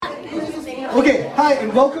Okay, hi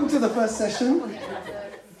and welcome to the first session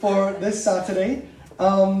for this Saturday.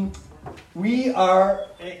 We are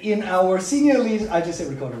in our senior leaders. I just hit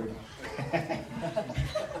record already.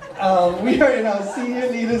 We are in our senior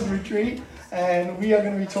leaders retreat, and we are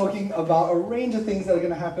going to be talking about a range of things that are going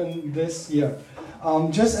to happen this year.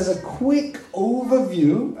 Just as a quick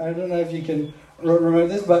overview, I don't know if you can remember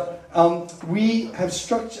this, but I've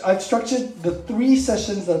structured the 3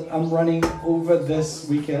 sessions that I'm running over this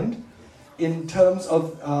weekend in terms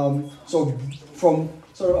of from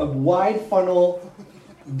sort of a wide funnel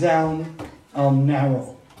down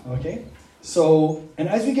narrow. Okay, so and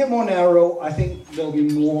as we get more narrow, I think there'll be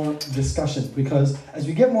more discussion, because as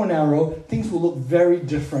we get more narrow, things will look very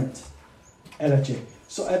different at FGA.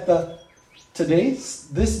 So at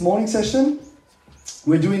this morning session,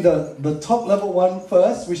 we're doing the top level one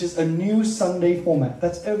first, which is a new Sunday format.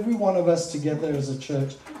 That's every one of us together as a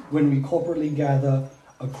church when we corporately gather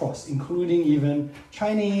across, including even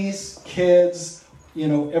Chinese, kids,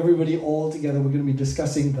 everybody all together. We're going to be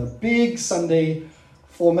discussing the big Sunday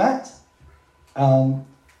format.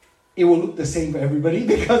 It will look the same for everybody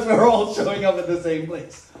because we're all showing up at the same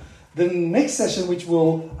place. The next session, which I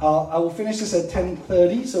will finish this at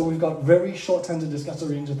 10:30, so we've got very short time to discuss a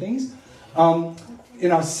range of things.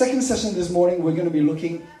 In our second session this morning, we're going to be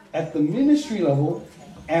looking at the ministry level,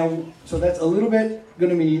 and so that's a little bit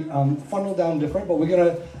going to be funneled down different, but we're going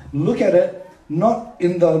to look at it not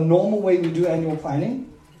in the normal way we do annual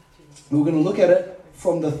planning. We're going to look at it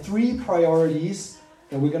from the 3 priorities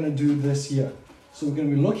that we're going to do this year. So we're going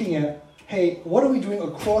to be looking at, hey, what are we doing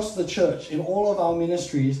across the church in all of our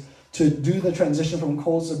ministries to do the transition from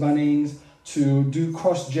Coles to Bunnings, to do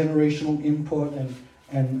cross-generational input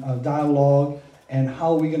and dialogue, and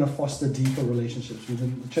how are we going to foster deeper relationships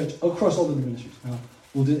within the church across all of the ministries. Now,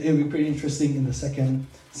 it'll be pretty interesting in the second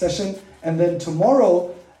session. And then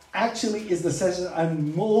tomorrow actually is the session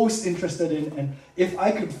I'm most interested in. And if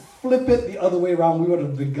I could flip it the other way around, we would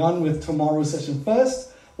have begun with tomorrow's session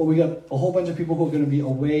first. But we got a whole bunch of people who are going to be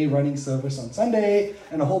away running service on Sunday,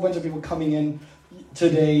 and a whole bunch of people coming in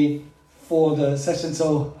today for the session.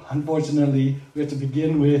 So unfortunately, we have to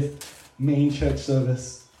begin with main church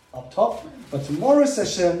service up top. But tomorrow's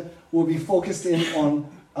session will be focused in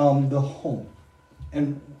on the home.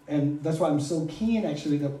 And that's why I'm so keen,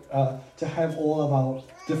 actually, to have all of our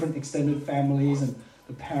different extended families and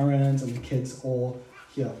the parents and the kids all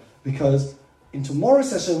here. Because in tomorrow's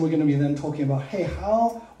session, we're going to be then talking about, hey,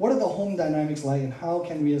 what are the home dynamics like, and how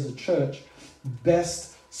can we as a church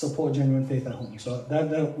best support genuine faith at home? So that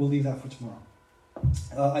we'll leave that for tomorrow.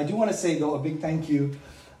 I do want to say, though, a big thank you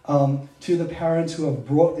to the parents who have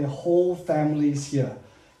brought their whole families here.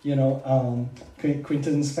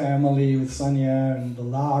 Quinton's family with Sonia and the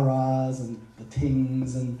Laras and the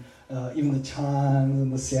Tings and even the Chans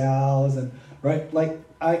and the Xiaos, and right, like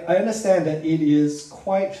I understand that it is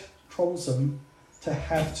quite troublesome to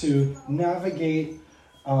have to navigate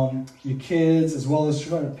your kids as well as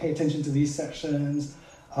trying to pay attention to these sections.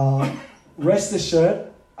 Rest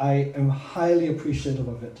assured, I am highly appreciative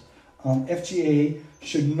of it. FGA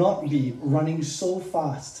should not be running so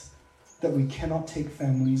fast that we cannot take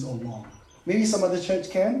families along. Maybe some other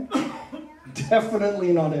church can,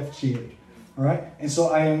 definitely not FGA. All right? And so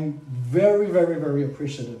I am very, very, very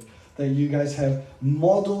appreciative that you guys have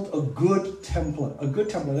modeled a good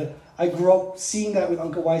template. I grew up seeing that with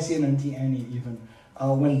Uncle YC and Auntie Annie even,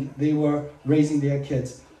 when they were raising their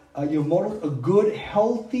kids. You've modeled a good,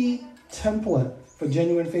 healthy template for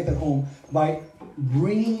genuine faith at home by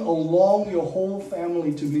bringing along your whole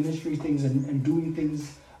family to ministry things and doing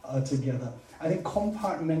things together. I think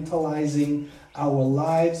compartmentalizing our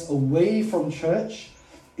lives away from church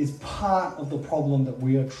is part of the problem that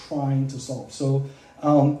we are trying to solve. So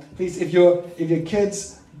please, if your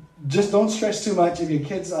kids, just don't stress too much. If your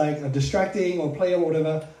kids are distracting or play or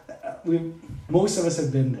whatever, most of us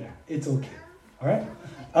have been there. It's okay. All right?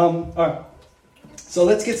 All right. So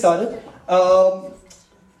let's get started.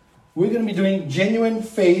 We're going to be doing genuine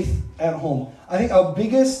faith at home. I think our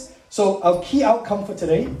key outcome for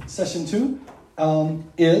today, session 2,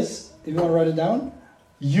 is, if you want to write it down,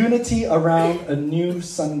 unity around a new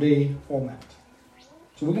Sunday format.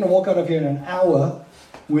 So we're going to walk out of here in an hour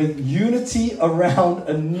with unity around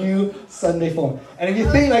a new Sunday format. And if you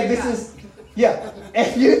think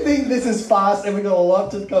if you think this is fast and we got a lot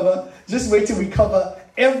to cover, just wait till we cover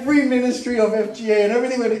every ministry of FGA and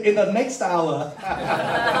everything in the next hour.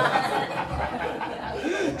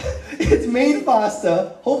 It's made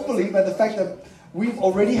faster, hopefully, by the fact that we've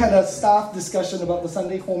already had a staff discussion about the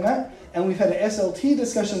Sunday format, and we've had an SLT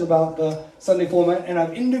discussion about the Sunday format, and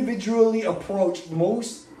I've individually approached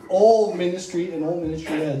all ministry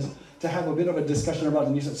heads to have a bit of a discussion about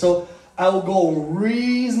the new stuff. So I'll go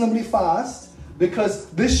reasonably fast because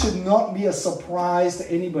this should not be a surprise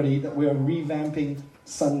to anybody that we are revamping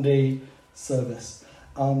Sunday service.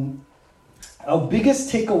 Our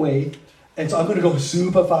biggest takeaway, and so I'm going to go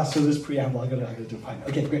super fast through this preamble. I'm going to do fine.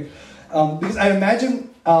 Okay, great. Because I imagine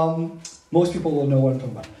most people will know what I'm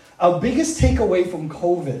talking about. Our biggest takeaway from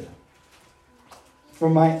COVID,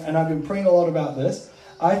 and I've been praying a lot about this,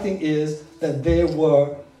 I think is that there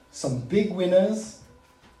were some big winners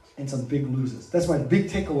and some big losers. That's my big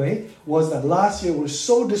takeaway, was that last year was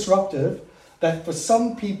so disruptive that for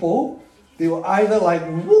some people, they were either like,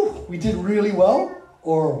 woo, we did really well,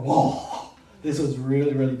 or whoa, this was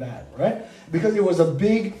really, really bad, right? Because it was a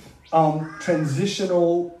big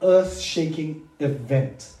transitional, earth-shaking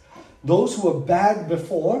event. Those who were bad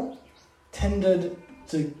before tended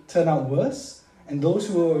to turn out worse, and those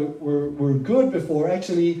who were good before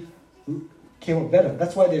actually came out better.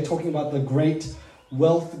 That's why they're talking about the great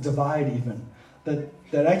wealth divide even. That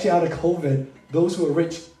actually out of COVID, those who were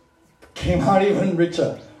rich came out even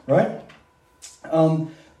richer, right?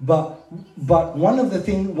 But one of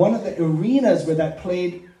the arenas where that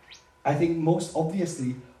played, I think most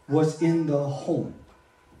obviously, was in the home.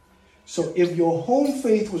 So if your home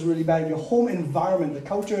faith was really bad, your home environment, the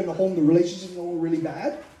culture in the home, the relationships in the home were really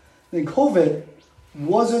bad, then COVID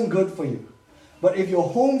wasn't good for you. But if your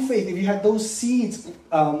home faith, if you had those seeds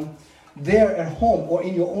there at home or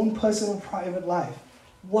in your own personal private life,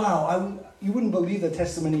 wow, you wouldn't believe the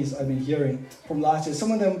testimonies I've been hearing from last year.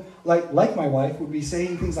 Some of them, like my wife, would be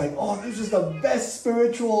saying things like, oh, this is the best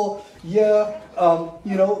spiritual year,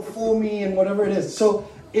 for me and whatever it is. So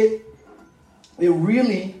it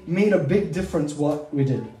really made a big difference what we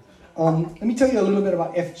did. Let me tell you a little bit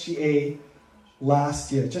about FGA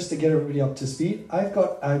last year, just to get everybody up to speed. I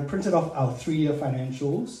printed off our 3-year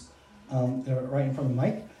financials. They're right in front of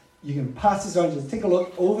Mike. You can pass this around, just take a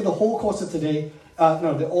look over the whole course of today.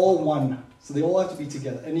 No, they're all one, so they all have to be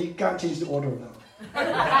together, and you can't change the order of them.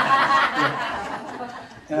 Yeah.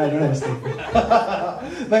 And I don't have a statement.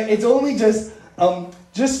 But it's only just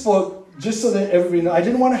so that everybody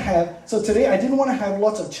knows. Today I didn't want to have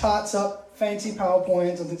lots of charts up, fancy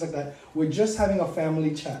PowerPoints and things like that. We're just having a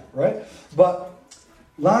family chat, right? But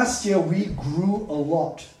last year we grew a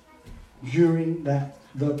lot during the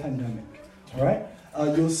pandemic, all right?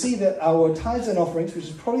 You'll see that our tithes and offerings, which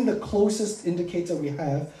is probably the closest indicator we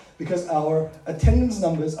have, because our attendance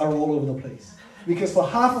numbers are all over the place. Because for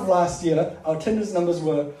half of last year, our attendance numbers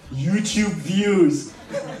were YouTube views,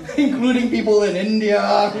 including people in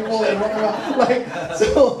India, people in whatever.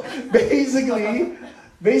 So basically,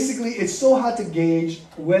 it's so hard to gauge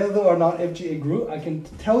whether or not FGA grew. I can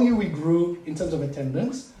tell you we grew in terms of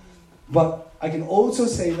attendance, but I can also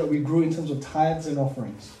say that we grew in terms of tithes and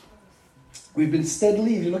offerings. We've been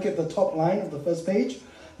steadily, if you look at the top line of the first page,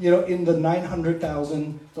 in the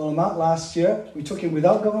 $900,000 mark last year, we took in,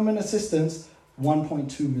 without government assistance,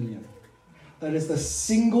 1.2 million. That is the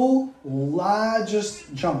single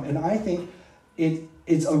largest jump. And I think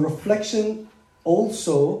it's a reflection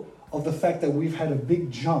also of the fact that we've had a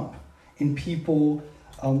big jump in people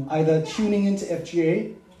either tuning into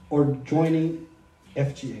FGA or joining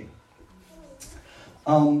FGA.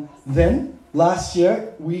 Then, last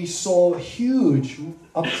year, we saw huge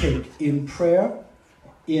uptake in prayer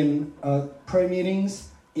meetings,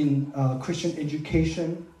 in Christian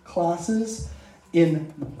education classes,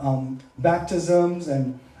 in baptisms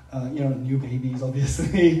and, new babies,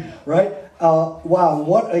 obviously, right? Wow,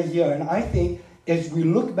 what a year. And I think as we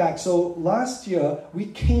look back, so last year, we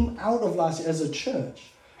came out of last year as a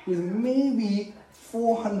church with maybe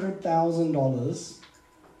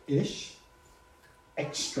 $400,000-ish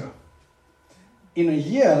extra. In a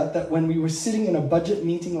year that when we were sitting in a budget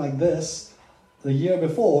meeting like this, the year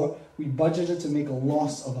before, we budgeted to make a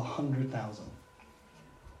loss of $100,000.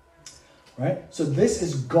 Right? So this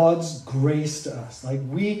is God's grace to us. Like,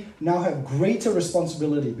 we now have greater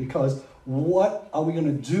responsibility, because what are we going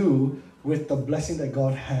to do with the blessing that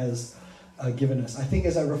God has given us? I think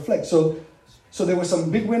as I reflect, so there were some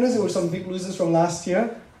big winners, there were some big losers from last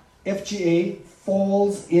year. FGA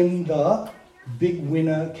falls in the big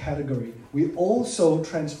winner category. We also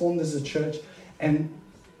transformed as a church, and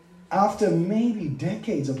after maybe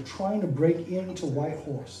decades of trying to break into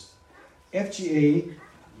Whitehorse, FGA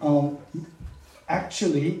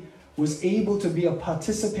actually was able to be a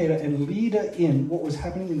participator and leader in what was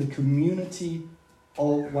happening in the community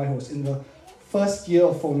of Whitehorse. In the first year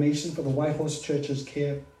of formation for the Whitehorse Churches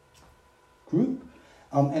Care Group,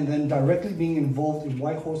 and then directly being involved in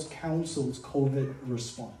Whitehorse Council's COVID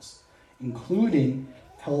response, including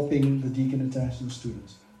helping the Deacon International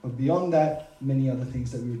students. But beyond that, many other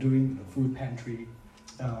things that we were doing, the food pantry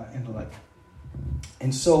and the like.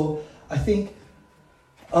 And so I think,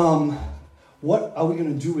 what are we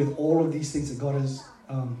going to do with all of these things that God has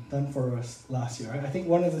done for us last year? Right? I think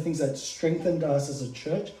one of the things that strengthened us as a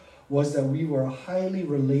church was that we were a highly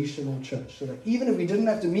relational church. So that even if we didn't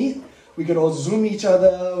have to meet, we could all Zoom each other.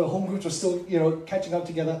 Home groups were still, catching up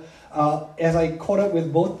together. As I caught up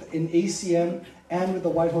with both in ACM and with the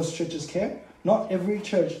White Horse Church's Care, not every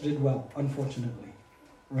church did well, unfortunately,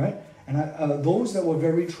 right? And those that were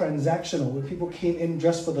very transactional, where people came in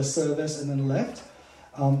just for the service and then left,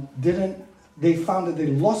 they found that they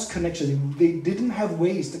lost connection. They didn't have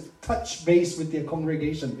ways to touch base with their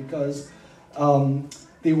congregation because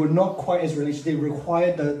they were not quite as relational. They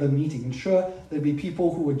required the meeting. And sure, there'd be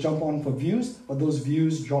people who would jump on for views, but those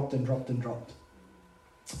views dropped and dropped and dropped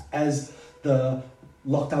as the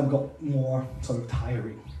lockdown got more sort of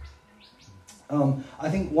tiring. I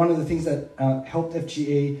think one of the things that helped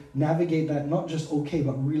FGA navigate that not just okay,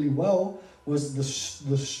 but really well, was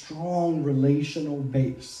the strong relational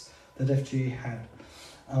base that FGA had.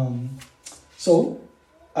 So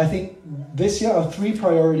I think this year our 3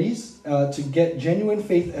 priorities to get genuine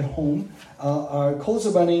faith at home are Coles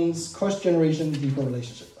of Bunnings, cross-generation, deeper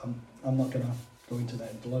relationships. I'm not going to go into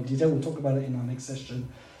that in a lot of detail. We'll talk about it in our next session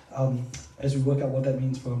as we work out what that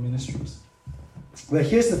means for our ministries. But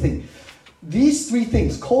here's the thing. These 3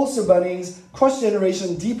 things, Coles of Bunnings,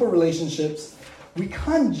 cross-generation, deeper relationships, we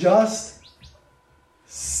can't just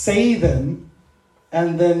say them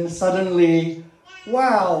and then suddenly,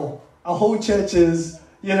 wow, our whole church is,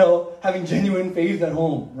 having genuine faith at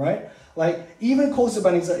home, right? Like, even Coles of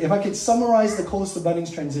Bunnings, if I could summarize the Coles of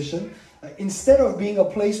Bunnings transition, instead of being a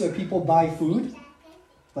place where people buy food,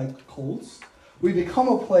 like Coles, we become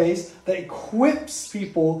a place that equips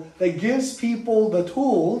people, that gives people the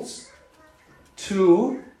tools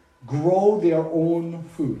to grow their own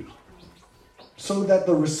food. So that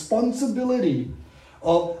the responsibility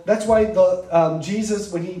that's why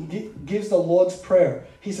Jesus, when he gives the Lord's Prayer,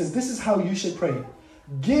 he says, this is how you should pray.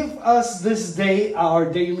 Give us this day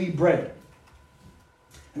our daily bread.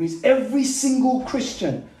 It means every single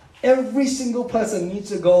Christian, every single person needs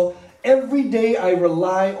to go, every day I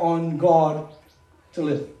rely on God to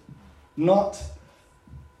live. Not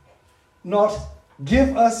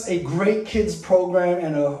give us a great kids program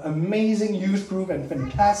and an amazing youth group and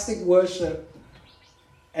fantastic worship,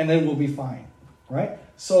 and then we'll be fine. Right?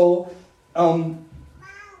 So,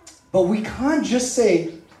 but we can't just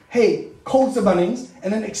say, hey, Coles of Bunnings,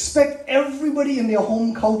 and then expect everybody in their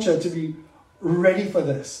home culture to be ready for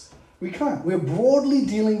this. We can't. We're broadly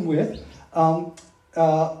dealing with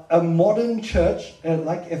a modern church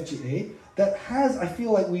like FGA that has, I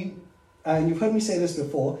feel like and you've heard me say this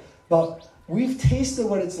before, but we've tasted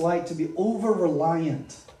what it's like to be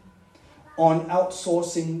over-reliant on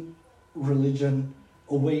outsourcing religion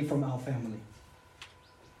away from our family.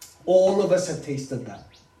 All of us have tasted that,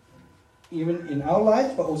 even in our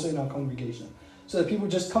lives, but also in our congregation. So that people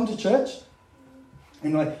just come to church,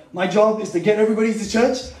 and my job is to get everybody to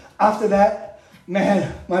church. After that,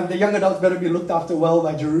 the young adults better be looked after well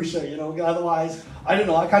by Jerusha, otherwise, I don't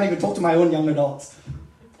know, I can't even talk to my own young adults.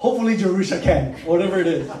 Hopefully Jerusha can, whatever it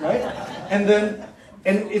is, right?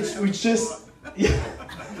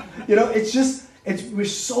 We're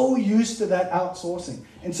so used to that outsourcing.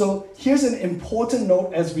 And so here's an important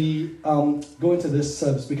note as we go into this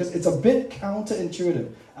service, because it's a bit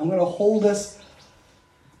counterintuitive. I'm going to hold this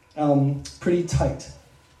pretty tight.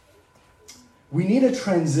 We need a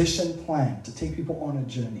transition plan to take people on a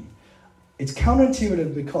journey. It's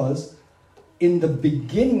counterintuitive because in the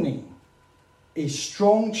beginning, a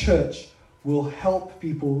strong church will help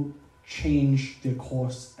people change their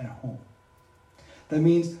course at home. That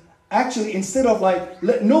means, actually, instead of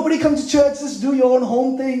let nobody come to church, just do your own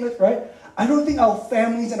home thing, right? I don't think our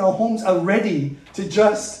families and our homes are ready to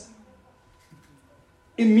just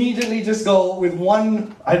immediately just go with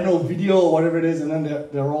one, video or whatever it is, and then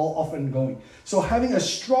they're all off and going. So having a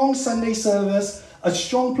strong Sunday service, a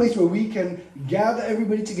strong place where we can gather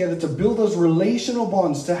everybody together to build those relational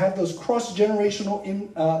bonds, to have those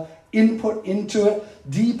cross-generational input into it,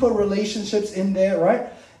 deeper relationships in there, right?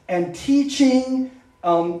 And teaching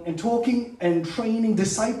and talking and training,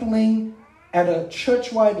 discipling at a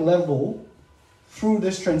church-wide level through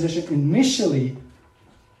this transition initially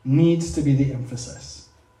needs to be the emphasis.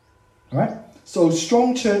 All right? So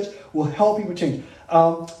strong church will help people change.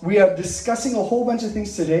 We are discussing a whole bunch of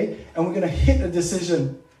things today, and we're going to hit a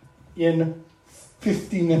decision in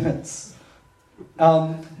 50 minutes.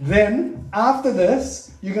 Then, after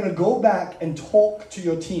this, you're going to go back and talk to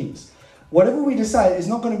your teams. Whatever we decide is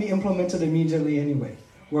not going to be implemented immediately anyway.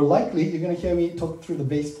 you're going to hear me talk through the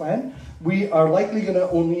base plan. We are likely going to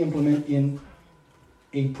only implement in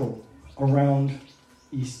April, around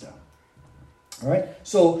Easter. All right,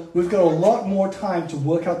 so we've got a lot more time to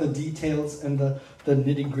work out the details and the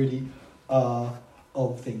nitty-gritty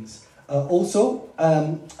of things. Also,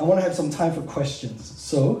 I want to have some time for questions.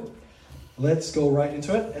 So let's go right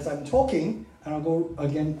into it. As I'm talking, and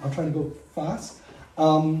I'll try to go fast.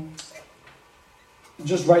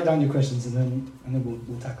 Just write down your questions and then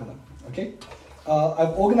we'll tackle them. Okay?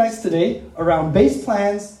 I've organized today around base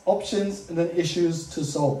plans, options, and then issues to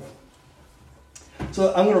solve.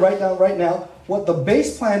 So I'm going to write down right now what the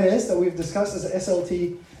base plan is that we've discussed as a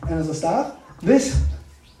SLT and as a staff. This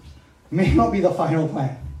may not be the final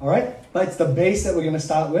plan, all right? But it's the base that we're going to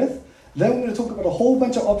start with. Then we're going to talk about a whole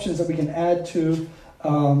bunch of options that we can add to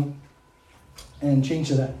and change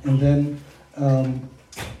to that. And then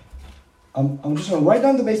I'm just going to write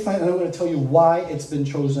down the base plan and I'm going to tell you why it's been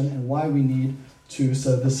chosen and why we need 2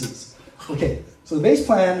 services. Okay, so the base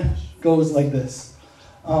plan goes like this.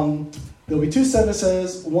 There'll be 2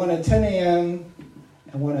 services, one at 10 a.m.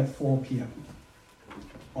 and one at 4 p.m.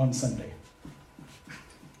 on Sunday.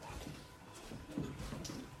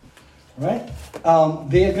 All right?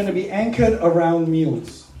 They are going to be anchored around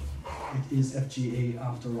meals. It is FGA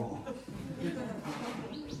after all.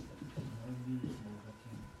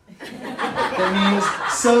 That means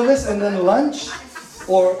service and then lunch,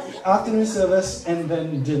 or afternoon service and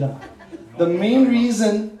then dinner. The main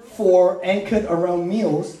reason for anchored around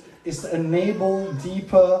meals is to enable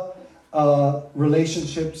deeper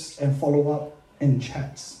relationships and follow-up and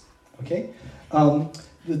chats. Okay?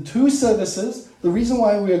 The 2 services, the reason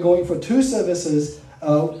why we are going for 2 services,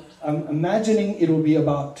 I'm imagining it will be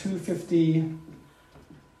about 250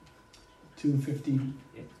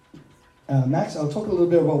 max. I'll talk a little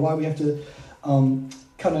bit about why we have to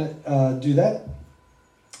do that,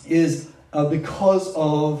 is because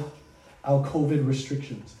of our COVID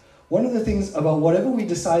restrictions. One of the things about whatever we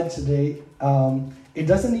decide today, it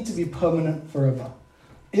doesn't need to be permanent forever.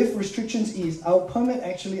 If restrictions ease, our permit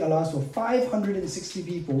actually allows for 560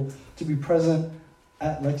 people to be present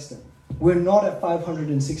at Lexington. We're not at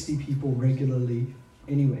 560 people regularly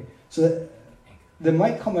anyway. So there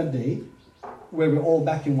might come a day where we're all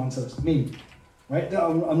back in one service, maybe, right?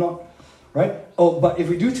 I'm not, right? Oh, but if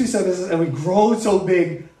we do 2 services and we grow so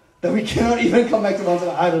big that we cannot even come back to one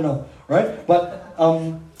service, I don't know, right? But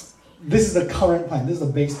this is the current plan. This is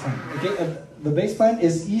the base plan. Okay, and the base plan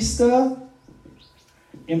is Easter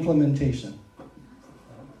implementation.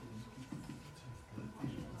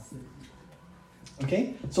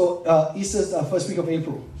 Okay, so Easter is the first week of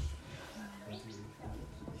April.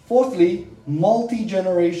 Fourthly,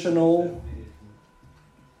 multi-generational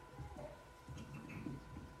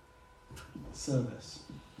service.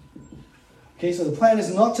 Okay, so the plan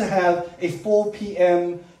is not to have a 4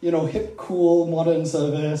 p.m., hip, cool, modern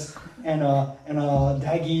service and a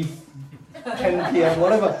daggy 10 p.m.,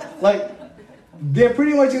 whatever. Like, they're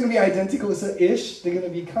pretty much going to be identical-ish. They're going to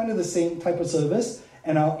be kind of the same type of service.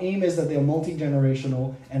 And our aim is that they're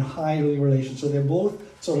multi-generational and highly relational. So they're both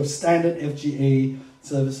sort of standard FGA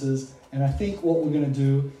services. And I think what we're going to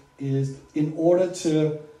do is, in order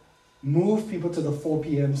to move people to the 4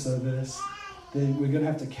 p.m. service, then we're going to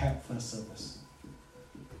have to cap first service.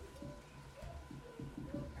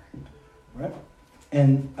 Right?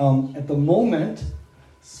 And at the moment,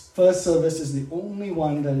 first service is the only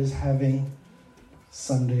one that is having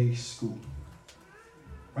Sunday school.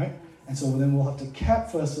 Right? And so then we'll have to cap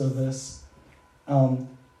first service to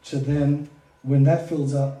then, when that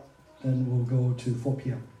fills up, then we'll go to 4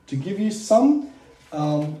 p.m. To give you some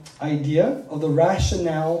idea of the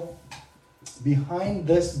rationale behind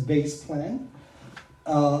this base plan,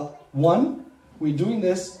 one, we're doing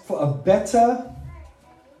this for a better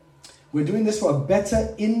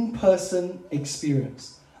in-person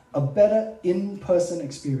experience. A better in-person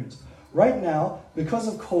experience. Right now, because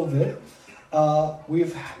of COVID,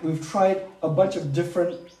 we've tried a bunch of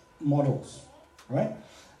different models, right?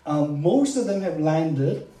 Most of them have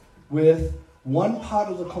landed with one part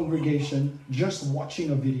of the congregation just watching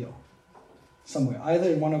a video somewhere,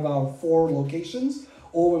 either in one of our 4 locations,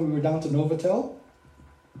 or when we were down to Novotel,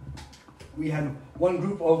 we had one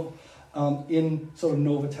group of in sort of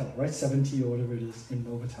Novotel, right? 70 or whatever it is in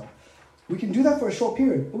Novotel. We can do that for a short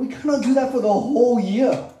period, but we cannot do that for the whole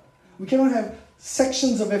year. We cannot have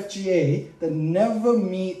sections of FGA that never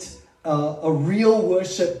meet a real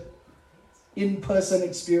worship in-person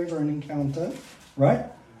experience or an encounter, right?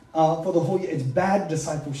 For the whole year. It's bad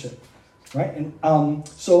discipleship, right? And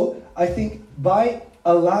so I think by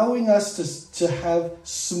allowing us to have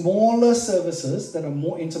smaller services that are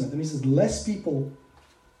more intimate, that means there's less people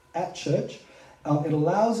at church. It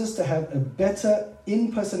allows us to have a better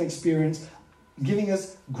in-person experience, giving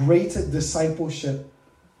us greater discipleship,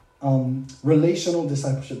 relational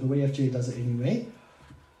discipleship, the way FGA does it anyway,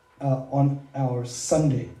 on our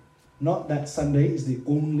Sunday. Not that Sunday is the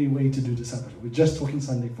only way to do discipleship. We're just talking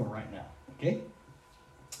Sunday for right now, okay?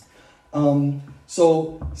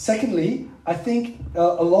 So, secondly, I think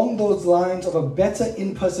along those lines of a better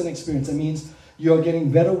in-person experience, it means you're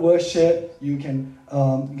getting better worship, you can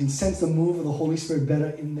sense the move of the Holy Spirit better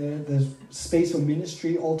in there, there's space for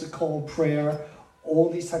ministry, altar call, prayer, all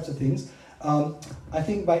these types of things. I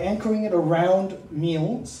think by anchoring it around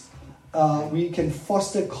meals, we can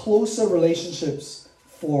foster closer relationships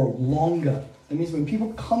for longer. That means when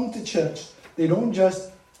people come to church, they don't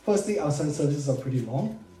just, firstly, our Sunday services are pretty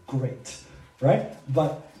long, great, right?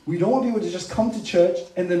 But we don't want people to just come to church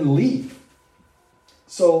and then leave.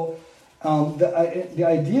 So the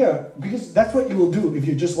idea, because that's what you will do if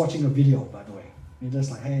you're just watching a video, by the way. You're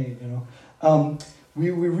just like, hey,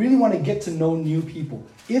 we really want to get to know new people.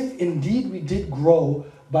 If indeed we did grow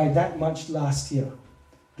by that much last year,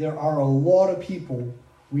 there are a lot of people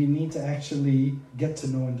we need to actually get to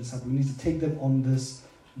know and disciple. We need to take them on this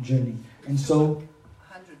journey. And so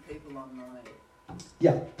 100 people online.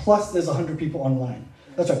 Yeah, plus there's 100 people online.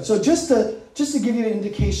 That's right. So just to give you an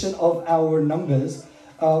indication of our numbers,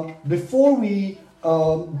 before we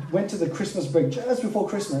went to the Christmas break, just before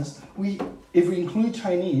Christmas, if we include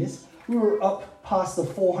Chinese, we were up past the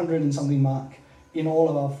 400 and something mark in all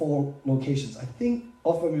of our 4 locations. I think,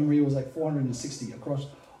 off my memory, it was like 460 across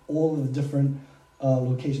all of the different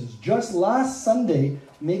locations. Just last Sunday,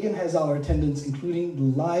 Megan has our attendance,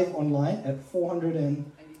 including live online, at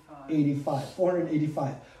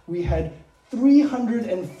 485. We had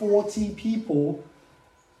 340 people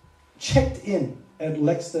checked in at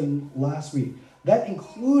Lexington last week. That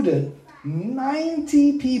included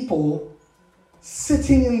 90 people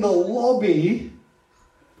sitting in the lobby,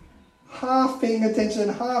 half paying attention,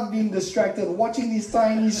 half being distracted, watching these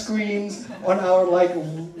tiny screens on our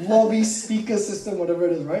lobby speaker system, whatever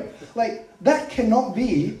it is, right? That cannot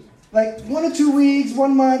be, 1 or 2 weeks,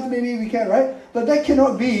 1 month, maybe we can, right? But that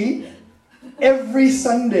cannot be every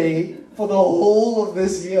Sunday for the whole of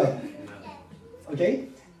this year. Okay?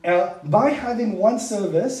 By having one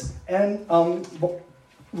service, and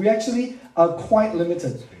we actually are quite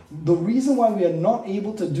limited. The reason why we are not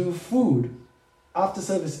able to do food after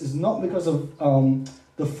service is not because of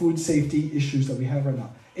the food safety issues that we have right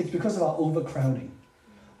now. It's because of our overcrowding.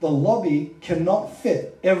 The lobby cannot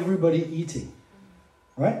fit everybody eating,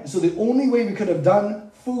 right? So the only way we could have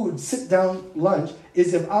done food, sit-down lunch,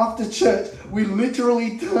 is if after church, we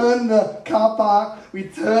literally turn the car park, we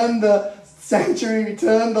turn the sanctuary, we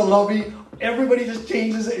turn the lobby, everybody just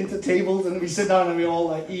changes it into tables, and we sit down and we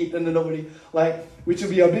all eat, and then nobody, which would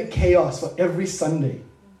be a bit chaos for every Sunday,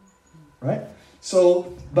 right?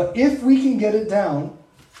 So, but if we can get it down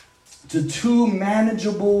to 2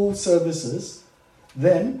 manageable services,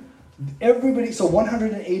 then everybody, so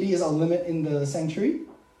 180 is our limit in the sanctuary,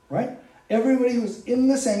 right? Everybody who's in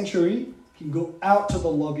the sanctuary can go out to the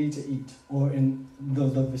lobby to eat, or in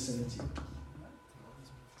the vicinity.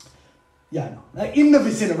 Yeah, no, in the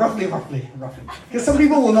vicinity, roughly. Because some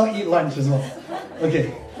people will not eat lunch as well.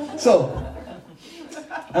 Okay, so,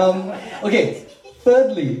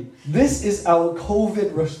 thirdly, this is our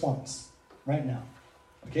COVID response right now.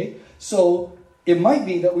 Okay, so it might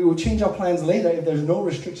be that we will change our plans later if there's no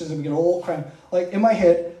restrictions and we can all cram. In my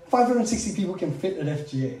head, 560 people can fit at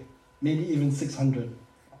FGA. Maybe even 600.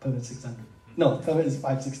 Permit 600. No, permit is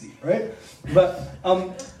 560, right?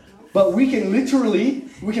 But we can literally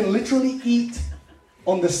eat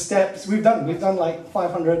on the steps. We've done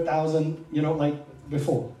 500,000,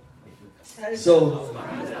 before. So,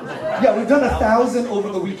 yeah, we've done 1,000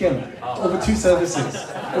 over the weekend, over 2 services.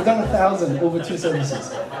 We've done 1,000 over 2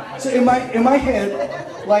 services. So in my head,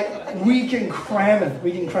 we can cram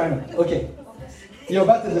it. Okay. You're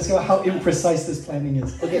about to discover how imprecise this planning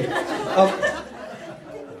is. Okay.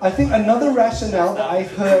 I think another rationale that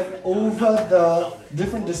I've heard over the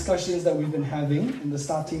different discussions that we've been having in the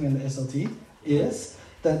STAR team and the SLT is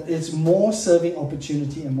that it's more serving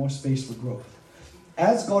opportunity and more space for growth.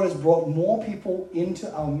 As God has brought more people into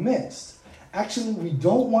our midst, actually we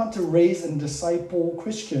don't want to raise and disciple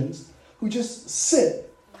Christians who just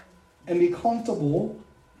sit and be comfortable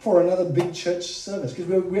for another big church service,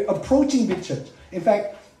 because we're approaching big church. In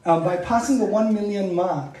fact, by passing the 1 million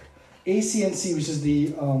mark, ACNC, which is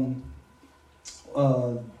the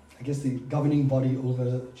the governing body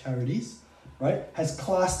over charities, right, has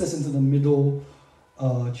classed us into the middle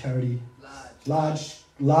charity, large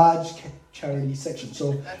large charity section.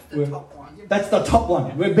 So That's the top one. that's the top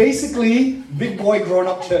one. We're basically big boy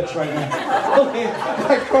grown-up church right now. Okay,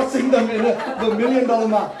 like crossing the $1 million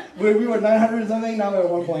mark. Where we were 900 something, now we're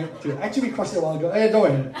at 1.2. Actually, we crossed it a while ago. Hey, don't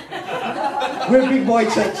worry. We're a big boy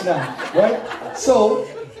church now, right? So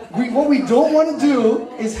what we don't want to do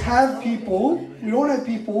is have people. We don't want to have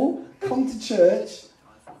people come to church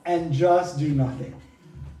and just do nothing.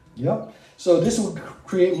 Yep. So this will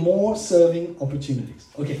create more serving opportunities.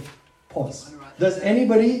 Okay, pause. Does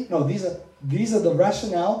anybody? No, these are the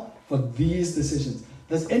rationale for these decisions.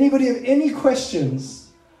 Does anybody have any questions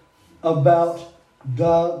about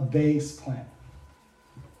the base plan?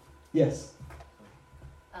 Yes.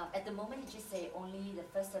 At the moment, you just say only the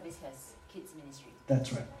first service has kids ministry.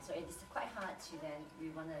 That's right. So it is quite hard to then, we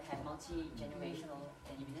want to have multi-generational,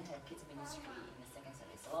 and you don't have kids ministry in the second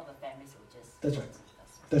service. A lot of the families will just... That's right.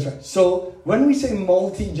 That's right. So when we say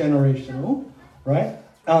multi-generational, right,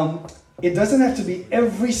 it doesn't have to be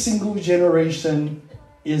every single generation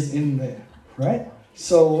is in there, right?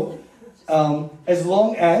 So as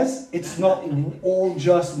long as it's not all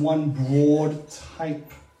just one broad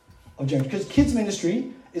type of generation. Because kids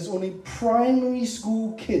ministry is only primary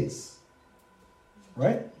school kids,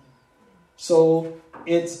 right? So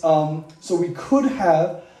it's so we could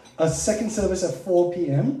have a second service at 4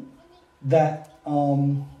 p.m. that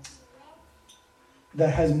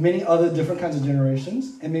has many other different kinds of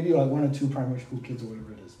generations, and maybe like 1 or 2 primary school kids or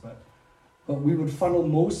whatever it is. But we would funnel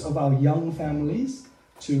most of our young families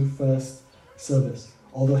to first service.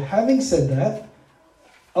 Although having said that,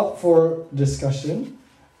 up for discussion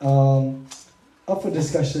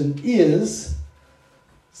is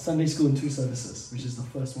Sunday school in 2 services, which is the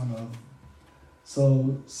first one of.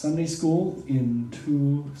 So Sunday school in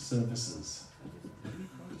 2 services.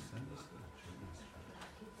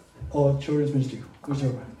 Or children's ministry,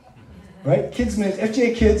 whichever. Right? Kids ministry,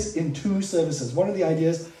 FGA Kids in 2 services. One of the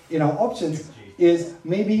ideas in our options is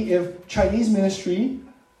maybe if Chinese ministry,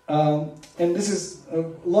 and this is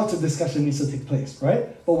lots of discussion needs to take place,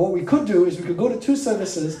 right? But what we could do is we could go to 2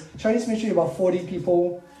 services. Chinese ministry, about 40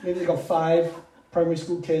 people, maybe they got 5 primary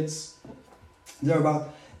school kids. They're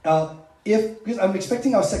about. Because I'm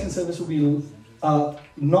expecting our second service will be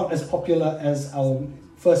not as popular as our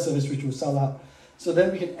first service, which will sell out. So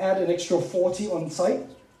then we can add an extra 40 on site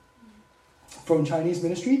from Chinese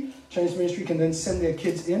ministry. Chinese ministry can then send their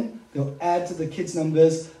kids in. They'll add to the kids'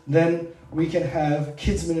 numbers. Then we can have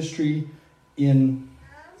kids ministry in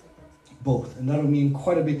both. And that'll mean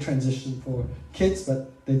quite a big transition for kids,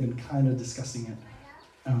 but they've been kind of discussing it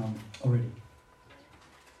already.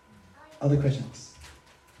 Other questions?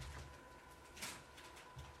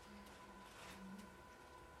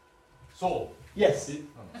 So, Yes. is it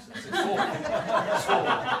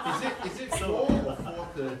 4 or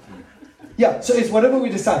 4:30? Yeah, so it's whatever we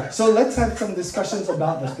decide. So let's have some discussions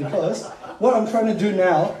about this, because what I'm trying to do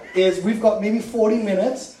now is we've got maybe 40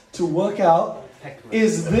 minutes to work out,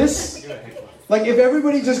 is this, like if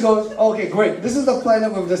everybody just goes, okay, great, this is the plan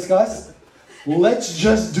that we've discussed, let's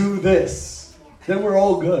just do this, then we're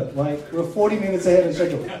all good. Like we're 40 minutes ahead of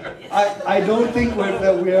schedule. I don't think we're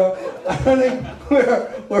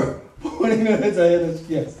 40 minutes ahead of,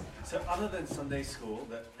 yes. So other than Sunday school,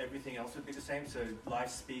 that everything else would be the same? So live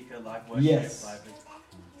speaker, live worship, Yes. live...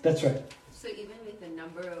 That's right. So even with the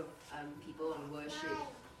number of people on worship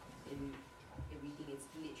and everything, it's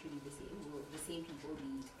literally the same. Will the same people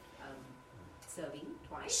be serving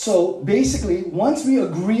twice? So basically, once we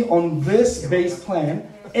agree on this base plan,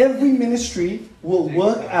 every ministry will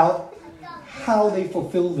work out how they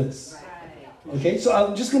fulfill this. Okay, so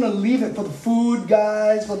I'm just going to leave it for the food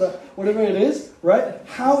guys, for the whatever it is, right?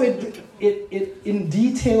 How it in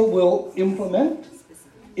detail will implement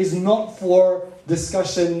is not for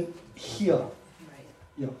discussion here.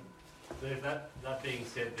 Yeah. So if that being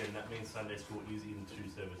said, then that means Sunday school is in 2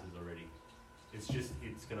 services already. It's just,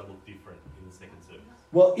 it's going to look different in the second service.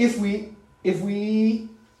 Well, if we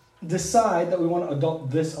decide that we want to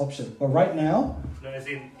adopt this option, but right now... No, as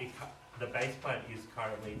in, the base plan is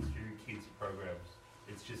currently 2 kids programs.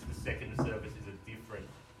 It's just the second service is a different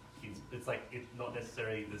kids. It's like, it's not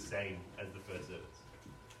necessarily the same as the first service.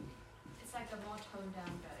 It's like a more toned down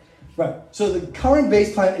version. Right, so the current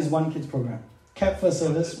base plan is 1 kids program. CAP first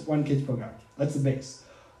service, 1 kids program. That's the base.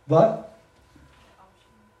 But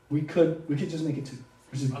we could just make it 2.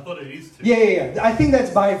 I thought it is 2. Yeah. I think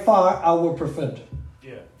that's by far our preferred.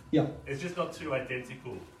 Yeah. It's just not 2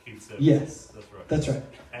 identical kids services. Yes. That's right. That's right.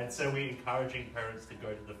 And so we're encouraging parents to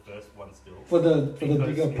go to the first one still. For the bigger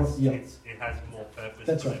it has more purpose.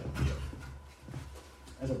 That's to right. it. Yeah.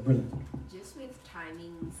 That's brilliant. Just with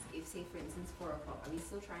timings, if say for instance 4 o'clock, are we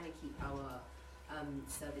still trying to keep our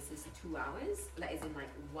services 2 hours, like as in like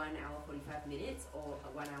 1 hour 45 minutes or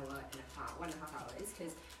 1 hour and a half, 1.5 hours.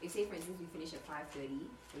 Because if say for instance we finish at 5:30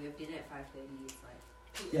 and we have dinner at 5:30, it's like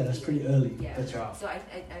Yeah, that's pretty early. Yeah. That's right. So I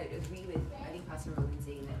agree with I think Pastor Roman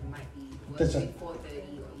saying that it might be That's worth right.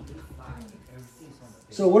 4:30 or even 5.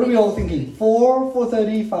 So what are we all thinking? 4,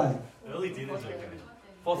 4:30, 5. Early dinner's okay.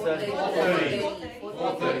 4:30.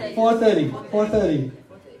 4:30. 4:30.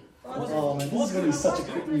 Oh man, this is going to be such a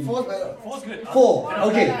quick meeting. 4's good. 4, And I'll-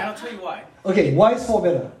 okay. And I'll tell you why. Okay, why is 4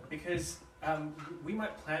 better? Because we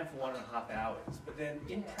might plan for 1.5 hours, but then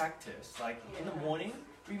in practice, like in the morning,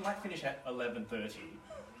 we might finish at 11:30.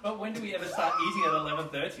 But when do we ever start eating at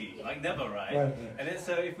 11:30? Like never, right? Right. And then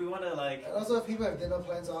so if we want to like And also if people have dinner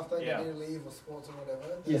plans after and Yeah. they need to leave or sports or whatever,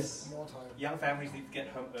 there's Yes. more time. young families need to get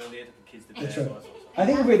home earlier to put kids to bed. That's right. or something. I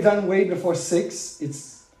think if we're done way before 6,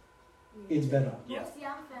 it's better. Yeah. Most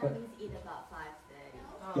young families eat about 5:30.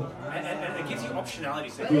 Yeah. And it gives you optionality.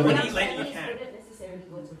 So if But you want young to eat later, you families can. wouldn't necessarily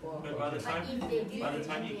go to 4. But by the But time, if they do by the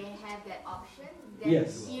time and you, they have that option, then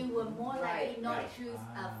Yes. you will more likely Right, not right. choose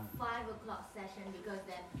a 5 o'clock session because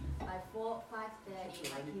then by 5:30,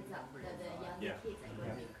 my kids are the younger Yeah. kids are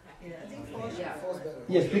going to be cracking. Yeah. Four's better.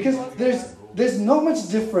 Yes, because there's not much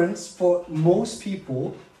difference for most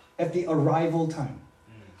people at the arrival time.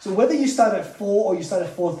 So whether you start at 4 or you start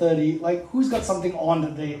at 4:30, like who's got something on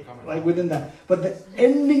that day, like within that. But the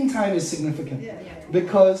ending time is significant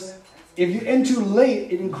because if you end too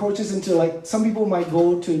late, it encroaches into like some people might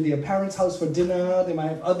go to their parents' house for dinner. They might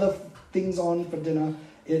have other things on for dinner.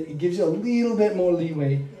 It gives you a little bit more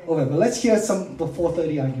leeway over. But let's hear some the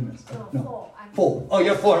 4:30 arguments. No, 4. 4. Oh,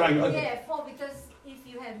 you're 4. Right? Okay. Yeah, 4 because if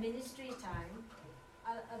you have ministry time,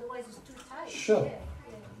 otherwise it's too tight. Sure.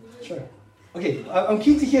 Yeah. Sure. Okay, I'm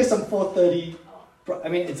keen to hear some 4:30. I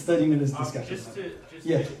mean, it's 30 minutes discussion. just to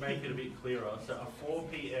Yeah. make it a bit clearer, so a 4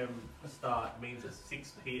 p.m. start means a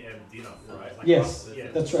 6 p.m. dinner, right? Like Yes,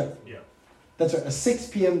 yeah. that's right. Yeah. That's right. A 6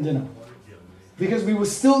 p.m. dinner. Yeah. Because we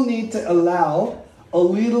will still need to allow a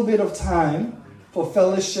little bit of time for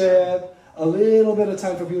fellowship, a little bit of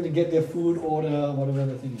time for people to get their food order, whatever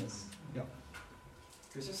the thing is. Yeah.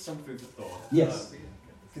 There's just some food for thought. Yes.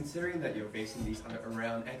 Considering that you're basing these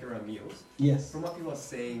around meals, Yes. from what people are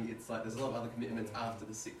saying, it's like there's a lot of other commitments after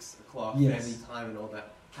the 6 o'clock, Yes. family time and all that.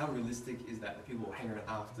 How realistic is that people will hang around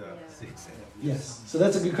after 6 and have meals? Yes. So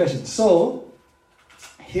that's a good question. So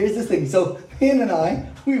here's the thing. So Ian and I,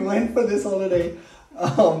 we went for this holiday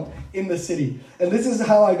in the city. And this is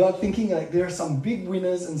how I got thinking, like there are some big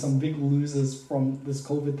winners and some big losers from this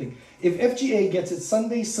COVID thing. If FGA gets its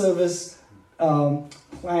Sunday service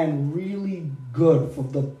plan really good for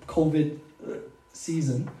the COVID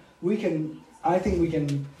season, I think we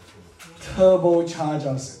can turbocharge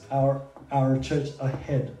our church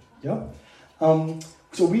ahead. Yeah.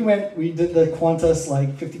 So we did the Qantas like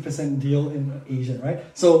 50% deal in Asia, right?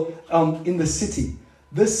 So in the city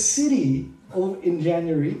in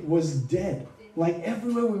January was dead. Like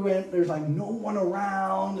everywhere we went, there's like no one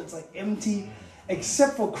around. It's like empty,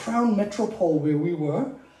 except for Crown Metropole where we were.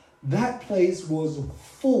 That place was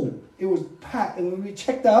full. It was packed. And when we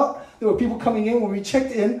checked out, there were people coming in. When we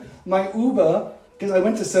checked in, my Uber, because I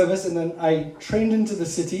went to service and then I trained into the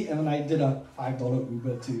city and then I did a $5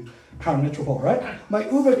 Uber to Crown Metropole, right? My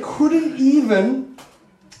Uber couldn't even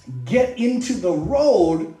get into the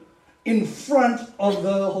road in front of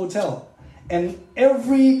the hotel. And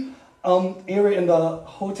every area in the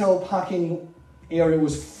hotel parking area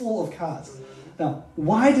was full of cars. Now,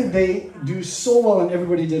 why did they do so well and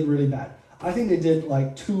everybody did really bad? I think they did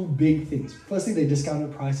like 2 big things. Firstly, they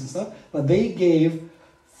discounted price and stuff, but they gave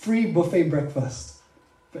free buffet breakfast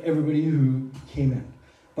for everybody who came in.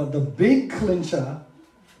 But the big clincher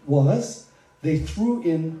was they threw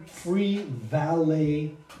in free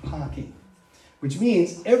valet parking, which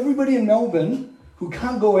means everybody in Melbourne who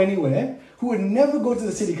can't go anywhere, who would never go to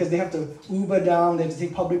the city because they have to Uber down, they have to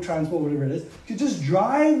take public transport, whatever it is, could just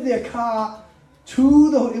drive their car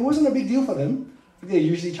it wasn't a big deal for them. They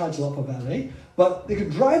usually charge a lot for valet, but they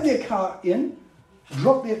could drive their car in,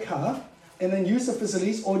 drop their car, and then use the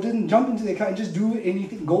facilities, or didn't jump into their car and just do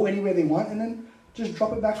anything, go anywhere they want, and then just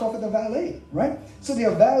drop it back off at the valet, right? So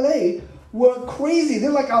their valet were crazy.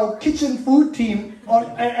 They're like our kitchen food team on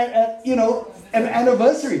at an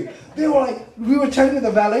anniversary. They were like, we were chatting to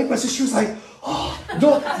the valet person. She was like, "Oh,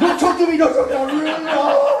 don't talk to me, don't talk to me."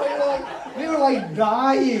 Really, they were like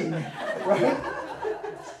dying, right?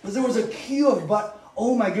 Because there was a queue but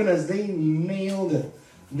oh my goodness, they nailed it.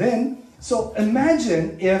 Then, so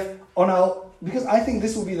imagine if because I think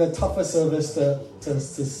this will be the toughest service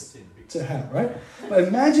to have, right? But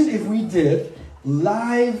imagine if we did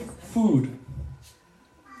live food.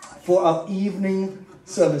 for our evening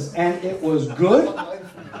service, and it was good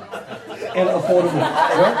and affordable.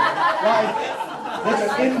 Right?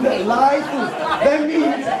 That's in the live food. That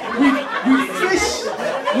means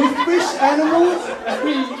we fish animals and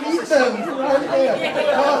we eat them right there.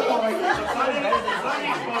 Oh my God.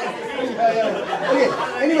 Okay,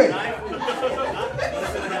 anyway.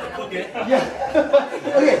 Yeah.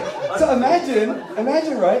 Okay, so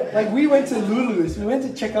imagine, right? Like we went to Lulu's. We went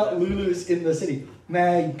to check out Lulu's in the city.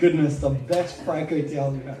 My goodness, the best fried kway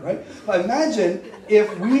teow we had, right? But imagine if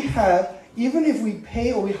we have, even if we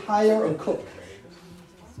pay or we hire a cook.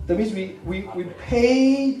 That means we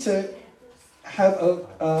pay to have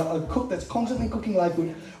a cook that's constantly cooking live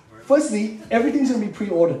food. Firstly, everything's going to be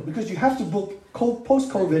pre-ordered because you have to book,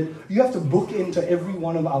 post-COVID, you have to book into every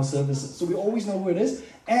one of our services. So we always know who it is.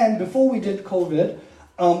 And before we did COVID,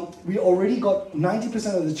 we already got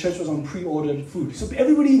 90% of the church was on pre-ordered food. So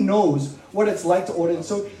everybody knows what it's like to order.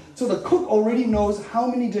 So the cook already knows how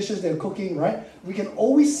many dishes they're cooking, right? We can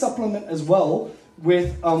always supplement as well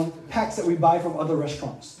with packs that we buy from other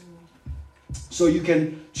restaurants. So you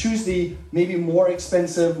can choose the maybe more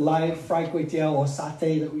expensive live fried kway teow or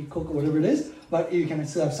satay that we cook or whatever it is, but you can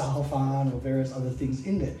still have sahao fan or various other things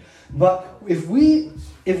in there. But if we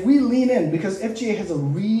lean in, because FGA has a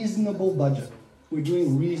reasonable budget, we're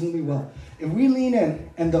doing reasonably well. If we lean in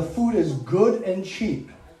and the food is good and cheap,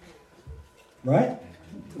 right?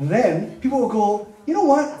 Then people will go, you know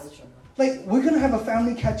what? Like, we're going to have a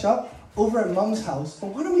family catch up over at Mum's house, but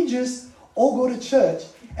why don't we just all go to church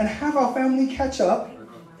and have our family catch up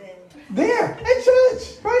there at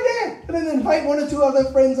church, right there. And then invite one or two other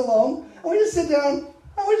friends along, and we just sit down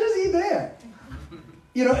and we just eat there.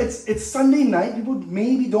 You know, it's Sunday night. People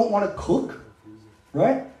maybe don't want to cook,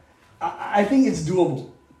 right? I think it's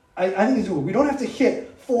doable. I think it's doable. We don't have to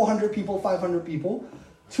hit 400 people, 500 people.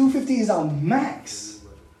 250 is our max.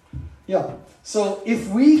 Yeah. So if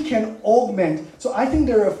we can augment, so I think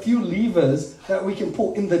there are a few levers that we can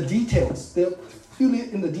pull in the details. There are a few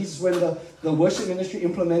in the details when the worship ministry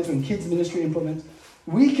implements, when kids ministry implements.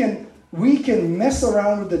 We can mess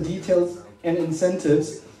around with the details and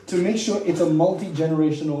incentives to make sure it's a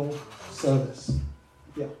multi-generational service.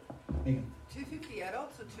 Yeah. Megan. 250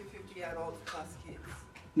 adults or 250 adults plus kids?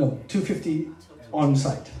 No, 250 on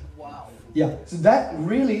site. Wow. Yeah. So that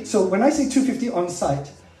really, so when I say 250 on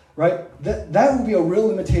site, right, that would be a real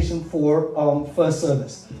limitation for first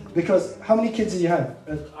service. Because how many kids do you have?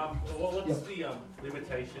 What's the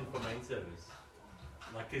limitation for main service?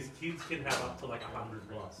 Like, because kids can have up to like 100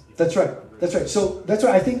 plus. That's right. So that's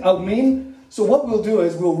right. I think our main, so what we'll do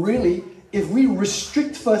is we'll really, if we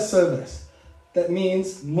restrict first service, that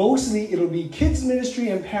means mostly it'll be kids ministry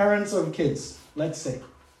and parents of kids, let's say,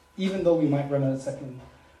 even though we might run out of second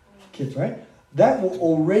kids, right? That will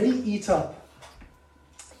already eat up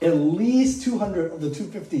at least 200 of the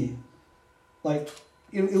 250. Like,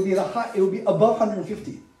 it'll be above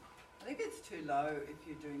 150. I think it's too low if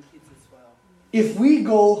you're doing kids as well. If we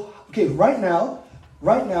go, okay, right now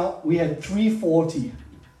we had 340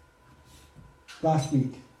 last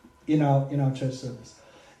week in our church service.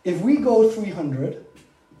 If we go 300,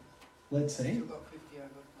 let's say, You've got 50 over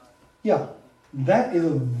 5. yeah, that is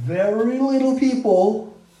very little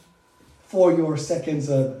people for your second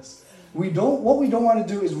service. What we don't want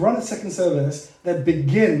to do is run a second service that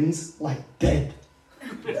begins like dead.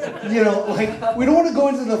 You know, like, we don't want to go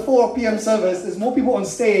into the 4 p.m. service. There's more people on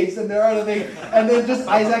stage than there are other things. And then just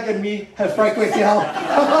Isaac and me have fried kway teow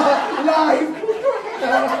live.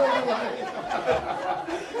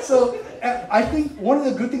 So I think one of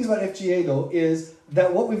the good things about FGA, though, is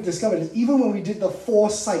that what we've discovered is even when we did the 4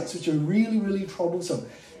 sites, which are really, really troublesome,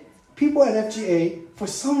 people at FGA, for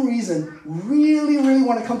some reason, really, really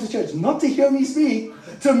want to come to church. Not to hear me speak,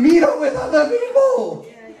 to meet up with other people.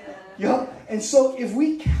 Yeah. And so if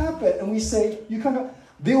we cap it and we say, you can't come,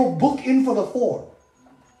 they will book in for the 4.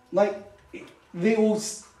 Like,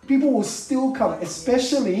 people will still come,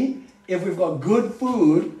 especially if we've got good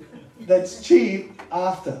food that's cheap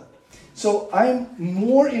after. So I'm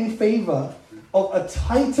more in favor of a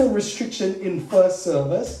tighter restriction in first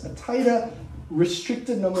service, a tighter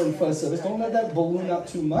restricted number in first service. Don't let that balloon up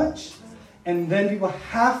too much. And then people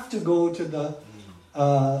have to go to the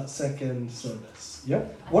second service. Yeah.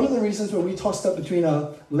 One of the reasons when we tossed up between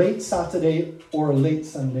a late Saturday or a late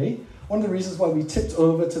Sunday, one of the reasons why we tipped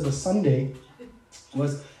over to the Sunday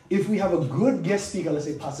was if we have a good guest speaker, let's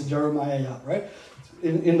say Pastor Jeremiah, right,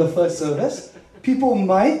 in the first service, people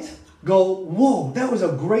might go, whoa, that was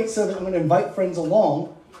a great service. I'm going to invite friends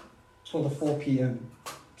along for the 4 p.m.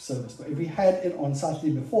 service. But if we had it on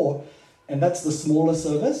Saturday before, and that's the smaller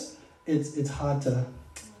service, it's hard to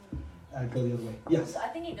go the other way. Yes. So I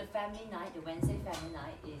think the family night, the Wednesday family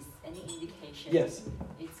night, is any indication. Yes.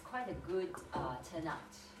 It's quite a good turnout.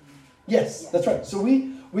 Yes, Yeah. that's right. So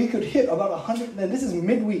we could hit about 100, and this is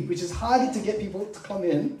midweek, which is harder to get people to come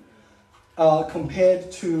in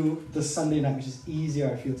compared to the Sunday night, which is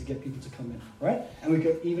easier, I feel, to get people to come in, right? And we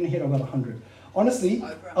could even hit about 100. Honestly,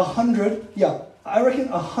 100, yeah, I reckon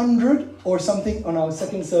 100 or something on our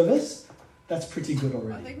second service, that's pretty good I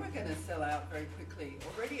already. think we're going to sell out very quickly.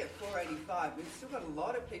 Already at 485, we've still got a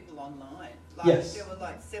lot of people online. Like, Yes. there were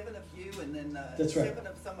like 7 of you and then That's right. 7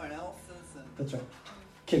 of someone else's. And, That's right.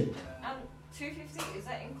 Kim. 250, is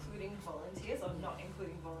that including volunteers or not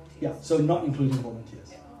including volunteers? Yeah, so not including volunteers.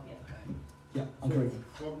 Yeah, I'm correct.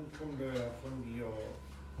 From your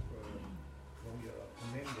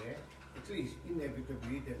comment there, actually it's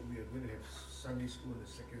inevitably that we are going to have Sunday school in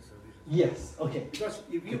the second service. Yes, okay. Because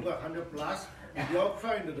if you've got 100 plus, if you all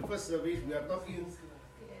try into the first service, we are talking,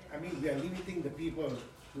 I mean, we are limiting the people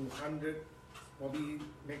to 100, probably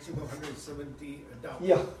maximum 170 adults.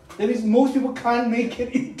 Yeah, that means most people can't make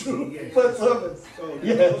it into Yes. first service. So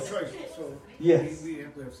Yes. there's no choice. So Yes. we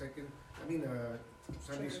have to have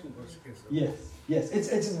Sunday school for second service. Yes,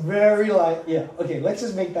 it's very like, yeah, okay, let's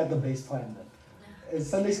just make that the base plan then. Is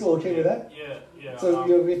Sunday school okay with that? Yeah. So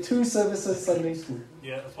you'll be 2 services Sunday school.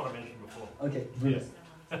 Yeah, that's what I mentioned before. Okay, brilliant.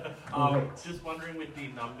 Just wondering with the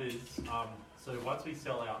numbers, so once we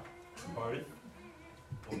sell out both,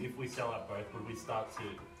 or if we sell out both, would we start to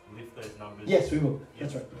lift those numbers? Yes, we will. Yeah.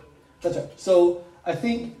 That's right. So I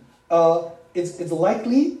think it's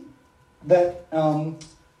likely that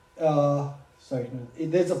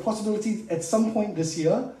there's a possibility at some point this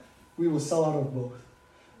year we will sell out of both.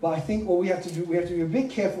 But I think what we have to do, we have to be a bit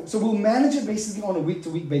careful. So we'll manage it basically on a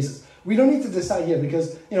week-to-week basis. We don't need to decide here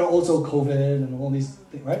because, also COVID and all these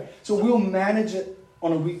things, right? So we'll manage it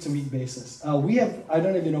on a week-to-week basis. We have, I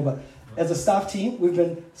don't know if you know, but as a staff team, we've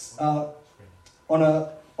been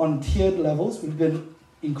on tiered levels, we've been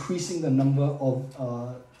increasing the number of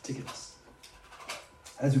tickets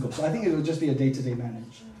as we go. So I think it will just be a day-to-day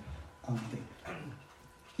managed thing.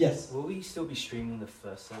 Yes? Will we still be streaming the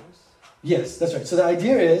first service? Yes, that's right. So the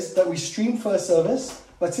idea is that we stream first service,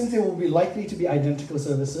 but since there will be likely to be identical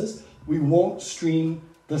services, we won't stream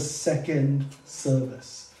the second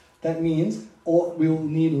service. That means we will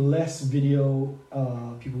need less video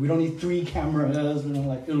people. We don't need 3 cameras.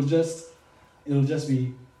 It'll just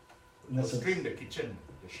be. We'll stream the kitchen.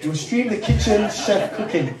 We'll stream the kitchen chef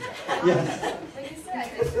cooking. Yes. When you say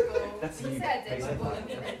identical, That's you say identical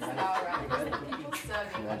in style, right? Because the people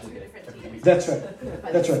serving are 2 different teams. That's right.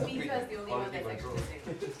 But That's the right. speaker is the only one that's actually the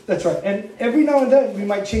same. That's right. And every now and then we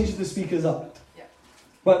might change the speakers up. Yeah.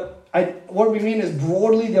 But what we mean is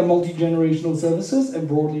broadly they're multi-generational services and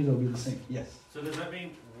broadly they'll be the same. Yes. So does that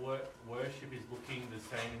mean worship is looking the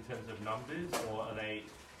same in terms of numbers, or are they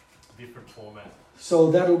different format? So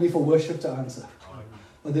that'll be for worship to answer.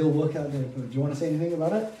 But they'll work out there. Do you want to say anything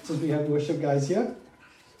about it? Since we have worship guys here.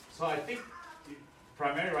 So I think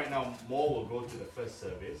primarily right now more will go to the first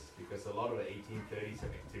service because a lot of the 1830s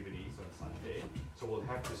have activities on Sunday. So we'll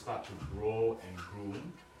have to start to grow and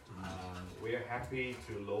groom. We're happy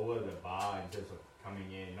to lower the bar in terms of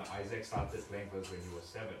coming in. Isaac started playing first when he was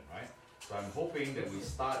 7, right? So I'm hoping that we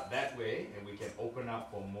start that way and we can open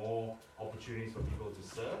up for more opportunities for people to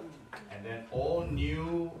serve. And then all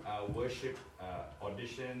new worship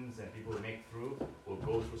auditions and people who make through will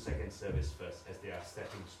go through second service first as they are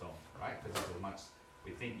stepping stone, right? Because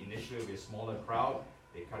we think initially it'll be a smaller crowd,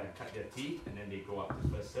 they cut their teeth and then they go up to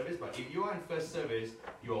first service. But if you are in first service,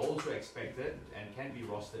 you are also expected and can be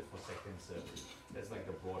rostered for second service. That's like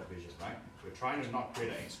the broad vision, right? We're trying to not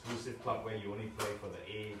create an exclusive club where you only play for the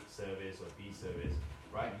A service or B service,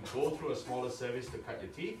 right? You go through a smaller service to cut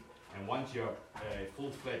your teeth, and once you're a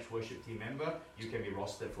full-fledged worship team member, you can be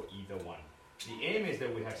rostered for either one. The aim is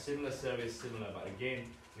that we have similar service, but again,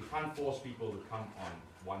 we can't force people to come on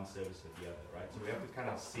one service or the other, right? So we have to kind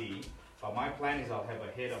of see. But my plan is I'll have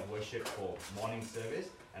a head of worship for morning service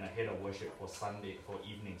and a head of worship for Sunday, for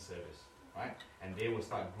evening service, right? And they will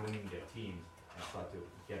start grooming their teams and start to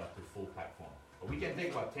get up to full platform. But we can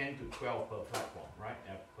take about 10 to 12 per platform, right?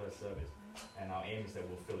 Per service. And our aim is that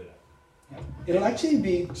we'll fill it up. Yeah. It'll actually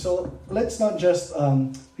be, so let's not just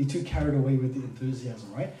be too carried away with the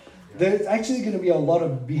enthusiasm, right? Yeah. There's actually going to be a lot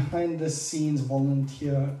of behind the scenes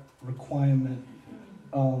volunteer requirement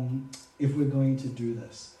if we're going to do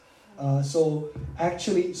this. So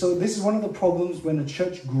this is one of the problems when a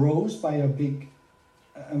church grows by a big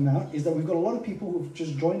amount, is that we've got a lot of people who've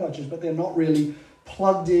just joined our church, but they're not really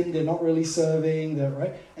plugged in, they're not really serving,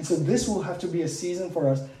 right? And so this will have to be a season for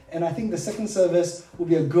us. And I think the second service will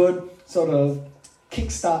be a good sort of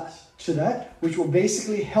kickstart to that, which will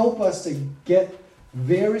basically help us to get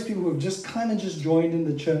various people who have just joined in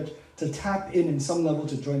the church to tap in some level,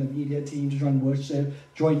 to join the media team, to join worship,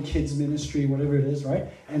 join kids ministry, whatever it is, right?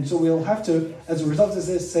 And so we'll have to, as a result of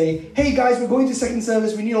this, say, hey guys, we're going to second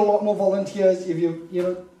service. We need a lot more volunteers. If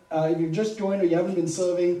if you've just joined or you haven't been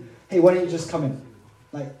serving, hey, why don't you just come in?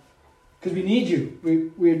 Because we need you.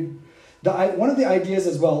 One of the ideas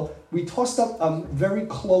as well, we tossed up very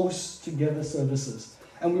close together services.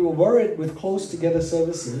 And we were worried with close together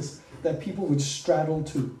services that people would straddle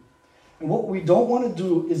too. And what we don't want to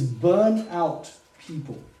do is burn out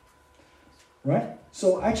people. Right?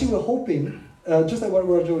 So actually we're hoping, just like what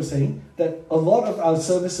Roger was saying, that a lot of our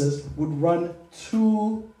services would run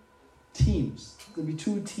 2 teams. There'll be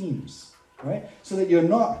 2 teams. Right? So that you're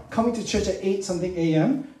not coming to church at 8 something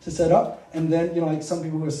a.m. to set up, and then, like some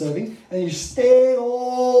people who are serving, and you stay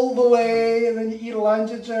all the way, and then you eat lunch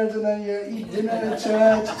at church, and then you eat dinner at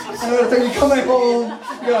church, and by the time you come back home,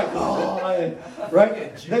 you're like, oh,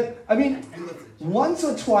 right? Once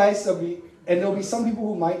or twice, there'll be some people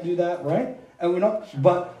who might do that, right? And we're not,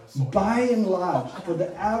 but by and large, for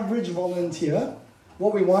the average volunteer,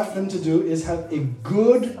 what we want them to do is have a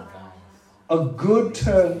good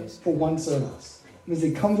turn for one service. It means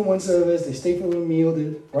they come for one service, they stay for a meal,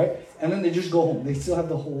 right? And then they just go home. They still have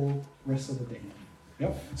the whole rest of the day.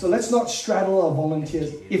 Yep. So let's not straddle our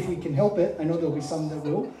volunteers if we can help it. I know there'll be some that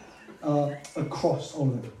will, across all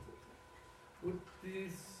of them. Would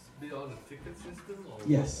these be on a ticket system? Or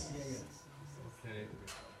Yes. Okay.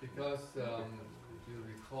 Because if you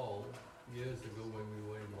recall, years ago when we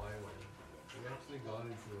were in Wyoming, we actually got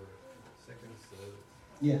into a second service.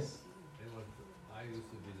 Yes. I used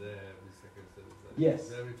to be there every second service. Yes.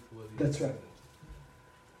 Very poorly. That's right.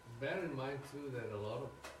 Bear in mind too that a lot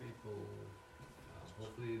of people,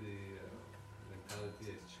 hopefully the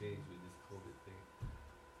mentality has changed with this COVID thing.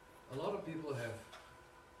 A lot of people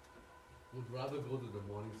would rather go to the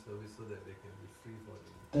morning service so that they can be free for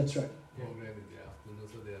the That's right. program in the afternoon,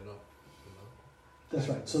 so they are not, That's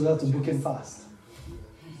right. So they'll have to book in fast.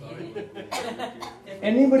 Sorry.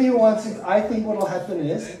 Anybody who wants to, I think what will happen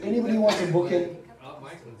is, anybody who wants to book in.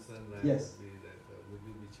 My concern Yes. would be that would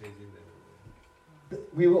you be changing that?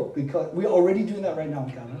 We will, because we're already doing that right now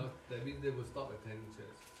in Calvin. That means they will stop attending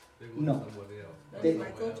church. They go No. to somebody else. They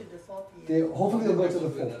might go to the 4 p.m. Hopefully they'll go to the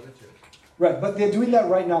 4. another church. Right, but they're doing that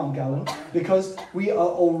right now in Calvin because we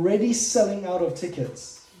are already selling out of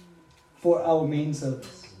tickets for our main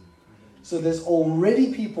service. So there's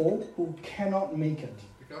already people who cannot make it.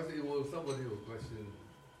 Because somebody will question,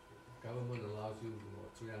 government allows you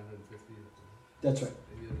 350. That's right.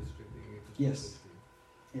 And you're restricting it to 250. Yes.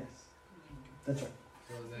 Yes. That's right.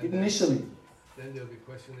 So then Initially. Then they'll be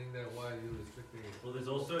questioning that why are you restricting it? Well, there's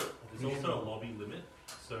also a lobby limit,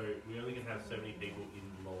 so we only can have so many people in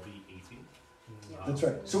lobby eating. That's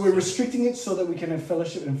right. So we're restricting it so that we can have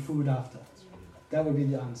fellowship and food after. That would be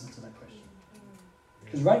the answer to that question.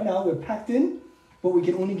 Because right now we're packed in, but we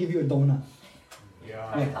can only give you a donut.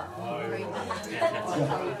 Yeah.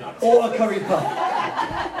 Or a curry puff.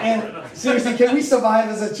 And seriously, can we survive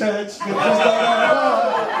as a church?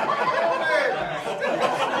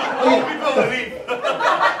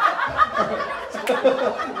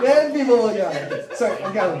 Then people will go. Sorry,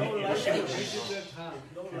 I'm going.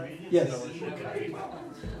 Yes.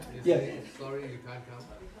 Yes. Sorry, you can't come.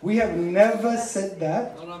 We have never said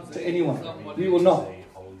that to anyone. We will not.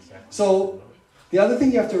 So, the other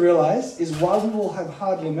thing you have to realize is while we will have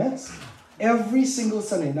hard limits, every single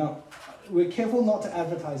Sunday, now, we're careful not to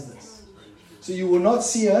advertise this. So you will not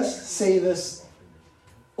see us say this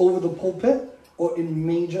over the pulpit or in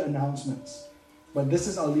major announcements. But this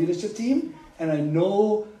is our leadership team, and I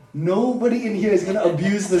know nobody in here is going to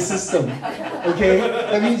abuse the system. Okay?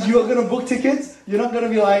 That means you're going to book tickets. You're not going to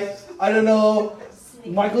be like, I don't know,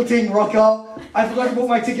 Michael Ting rock up. I forgot to book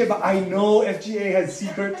my ticket, but I know FGA has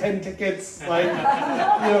secret 10 tickets. Like,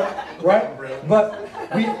 right? But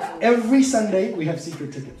every Sunday we have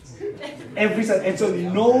secret tickets. Every Sunday. And so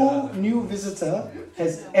no new visitor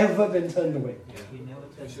has ever been turned away.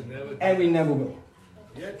 And we never will.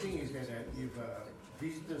 The other thing is that if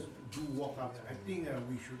visitors do walk up, I think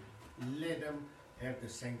we should let them have the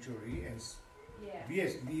sanctuary and we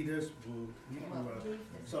as leaders will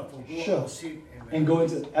sort of go Sure. or sit And go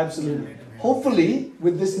into absolutely. Hopefully,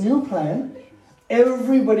 with this new plan,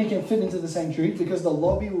 everybody can fit into the sanctuary because the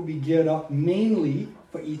lobby will be geared up mainly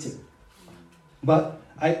for eating. But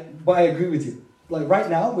I agree with you. Like right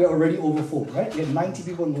now, we're already over full, right? We have 90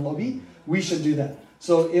 people in the lobby. We should do that.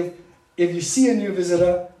 So if you see a new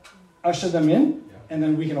visitor, usher them in, and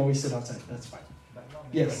then we can always sit outside. That's fine.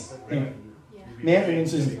 Yes. Mayor and then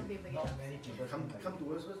Susie. come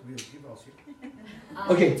to us services, we'll give our seat.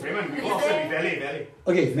 Okay. Raymond, we also be belly.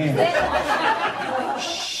 Okay, man.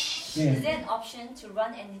 Is there an option to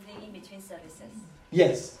run anything in between services?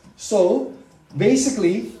 Yes. So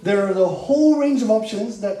basically, there are the whole range of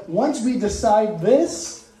options that once we decide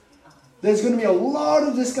this, there's going to be a lot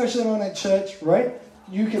of discussion on at church, right?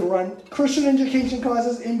 You can run Christian education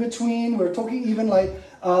classes in between. We're talking even like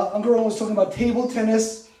Uncle Ron was talking about table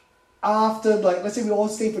tennis after, like, let's say we all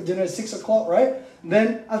stay for dinner at 6 o'clock, right?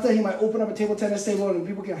 Then after he might open up a table tennis table and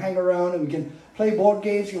people can hang around and we can play board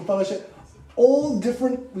games, you can fellowship. All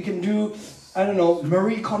different, we can do, I don't know,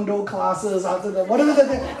 Marie Kondo classes after that, whatever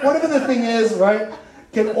the thing is, right?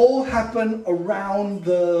 Can all happen around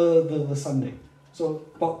the Sunday. So,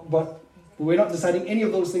 but we're not deciding any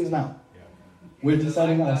of those things now. We're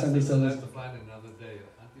deciding our Sunday service. We'll have to find another day.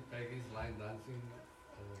 Auntie Peggy's line dancing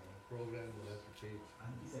program will have to change.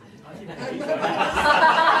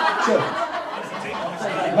 Sure.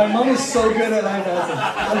 My mom is so good at line dancing.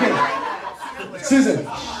 Okay. Susan.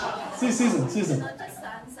 Susan. Just to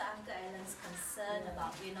answer Uncle Alan's concern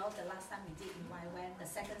about, the last time we did in YWAM, the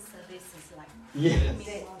second service is like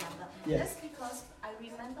minimal number. Yes. That's because I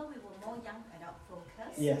remember we were more young adult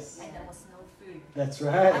focused. Yes. And there was no food. That's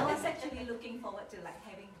right. I was actually looking forward to like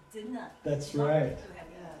having dinner. That's right. To have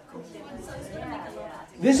cooked dinner. So it's going to make a lot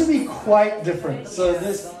of This would be quite different. So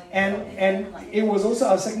this, and it was also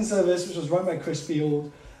our second service, which was run by Chris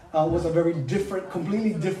Field, was a very different,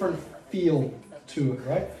 completely different feel to it,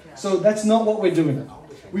 right? So that's not what we're doing.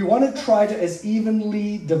 We want to try to as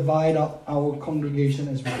evenly divide up our congregation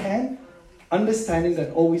as we can, understanding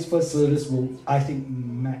that always first service will, I think,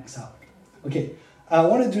 max out. Okay, I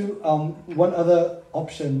want to do one other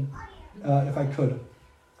option, if I could,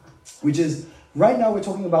 which is, right now we're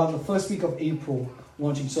talking about the first week of April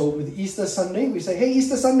launching. So with Easter Sunday, we say, hey,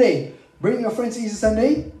 Easter Sunday, bring your friends to Easter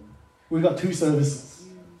Sunday. We've got 2 services.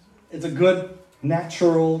 It's a good,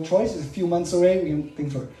 natural choice. It's a few months away. We can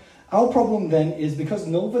think through it. Our problem then is because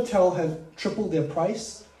Novotel has tripled their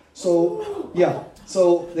price. So, yeah.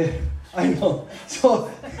 So, I know. So,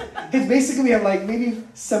 it's basically we have like maybe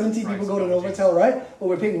 70 people go to Novotel, right? But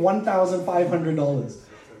we're paying $1,500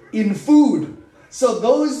 in food. So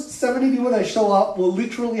those 70 people that show up will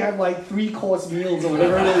literally have like 3-course meals or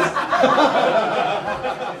whatever it is.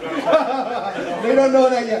 They don't know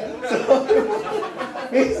that yet. So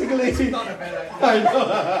basically, I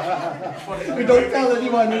know. We don't tell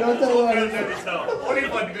anyone. We don't tell anyone.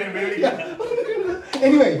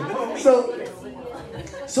 Anyway,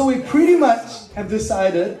 so we pretty much have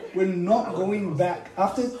decided we're not going back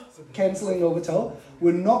after cancelling Novotel.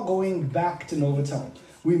 We're not going back to Novotel.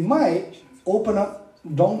 We might open up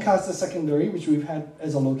Doncaster Secondary, which we've had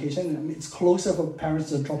as a location. It's closer for parents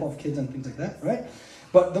to drop off kids and things like that, right?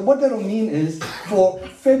 But what that'll mean is for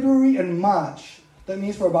February and March, that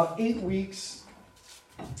means for about 8 weeks,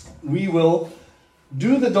 we will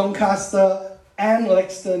do the Doncaster and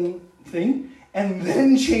Lexton thing, and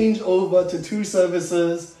then change over to 2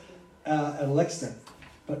 services at Lexton.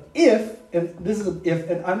 But if, and this is an if,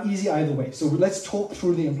 and I'm easy either way, so let's talk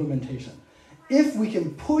through the implementation. If we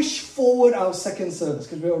can push forward our second service,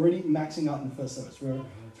 because we're already maxing out in the first service, we're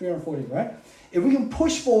 340, right? If we can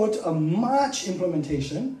push forward to a March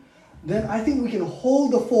implementation, then I think we can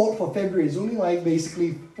hold the fort for February. It's only like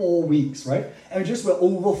basically 4 weeks, right? And we're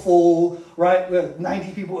overfull, right? We're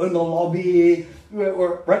 90 people in the lobby,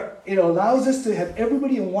 right? It allows us to have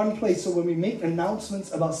everybody in one place, so when we make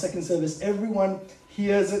announcements about second service, everyone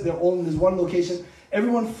hears it, they're all in this one location.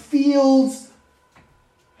 Everyone feels,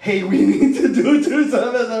 hey, we need to do 2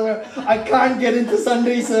 services. I can't get into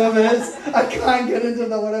Sunday service. I can't get into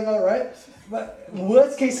the whatever, right? But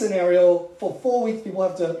worst case scenario, for 4 weeks,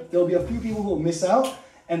 there'll be a few people who will miss out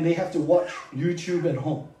and they have to watch YouTube at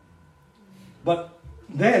home. But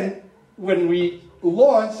then, when we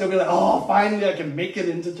launch, they'll be like, oh, finally I can make it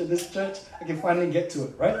into this church. I can finally get to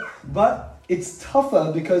it, right? But it's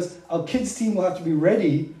tougher because our kids team will have to be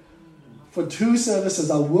ready for 2 services.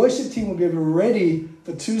 Our worship team will be ready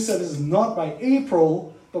for 2 services, not by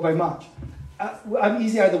April, but by March. I'm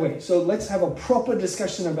easy either way. So let's have a proper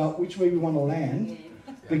discussion about which way we want to land.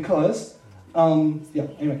 Because,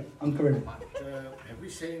 anyway, I'm correct. Have we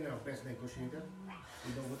seen our best negotiator?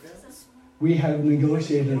 We have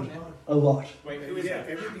negotiated a lot. Have we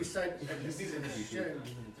decided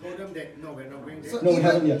told them that no, we're not going there? So No, we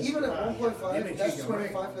haven't yet. Even at 1.5, that's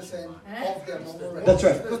 25% of their normal rate. That's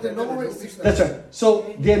right. Because their normal rate is 6,000. That's right.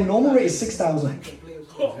 So their normal rate is 6,000.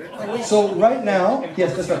 So right now,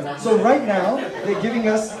 yes, that's right. So right now, they're giving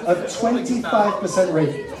us a 25%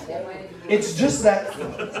 rate. It's just that,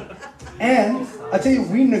 and I tell you,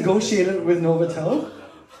 we negotiated with Novotel.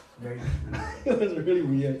 It was really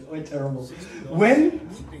weird, quite terrible. When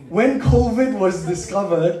COVID was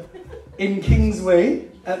discovered in Kingsway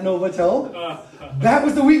at Novotel, that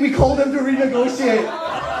was the week we called them to renegotiate.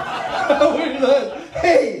 We learned,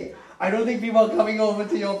 hey, I don't think people are coming over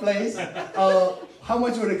to your place. How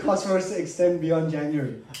much would it cost for us to extend beyond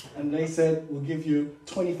January? And they said, we'll give you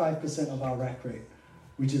 25% of our rack rate,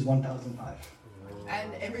 which is 1,500.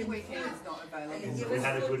 And every weekend it's not available. We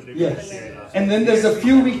had a good Yes. negotiator. And then there's a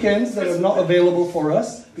few weekends that are not available for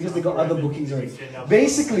us because they got other bookings already.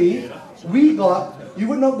 Basically, you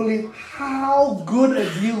would not believe how good a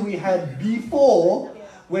deal we had before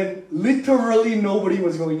when literally nobody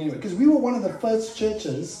was going anywhere. Because we were one of the first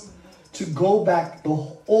churches to go back, the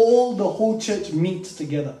whole church meet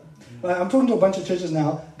together. I'm talking to a bunch of churches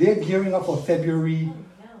now, they're gearing up for February,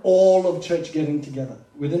 all of church getting together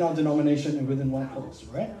within our denomination and within one post,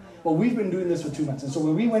 right? Well, we've been doing this for 2 months. And so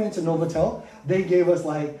when we went into Novotel, they gave us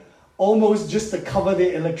like almost just to cover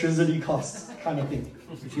their electricity costs kind of thing.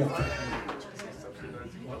 Yeah.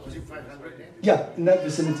 What was it, 500? Yeah, in that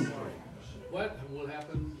vicinity. What will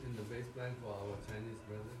happen in the base plan for our Chinese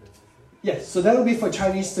brothers and sisters? Yes, so that'll be for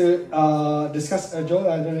Chinese to discuss. Joe,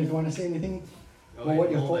 I don't know if you want to say anything about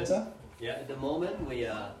what your thoughts are. Yeah, at the moment we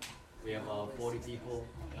have about 40 people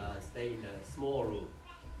stay in a small room.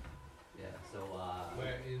 Yeah, so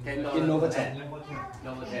Where in $10 In Novotel. per head.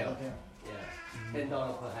 Novotel. Yeah,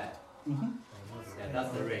 $10 per head. Yeah,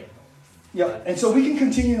 that's the rate. Yeah, and so we can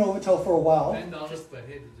continue Novotel for a while. $10 per head,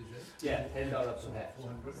 did you say? Yeah, $10 per head.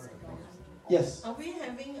 Yes. Are we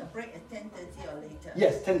having a break at 10:30 or later?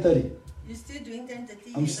 Yes, 10:30. You're still doing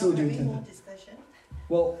 10:30? I'm still doing having 10:30. more discussion?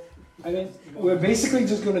 Well, I mean, we're basically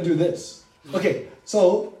just going to do this. Okay,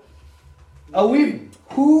 so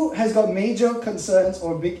who has got major concerns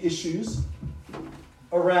or big issues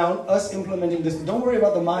around us implementing this? Don't worry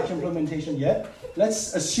about the March implementation yet.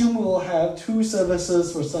 Let's assume we'll have 2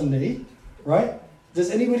 services for Sunday, right?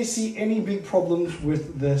 Does anybody see any big problems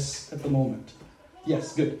with this at the moment?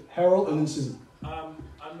 Yes, good. Harold and then Susan.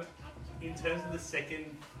 In terms of the second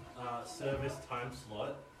service time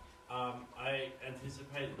slot, I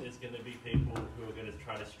anticipate there's going to be people who are going to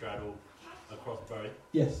try to straddle across both.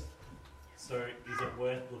 Yes. So is it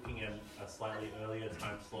worth looking at a slightly earlier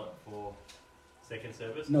time slot for second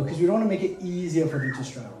service? No, because we don't want to make it easier for them to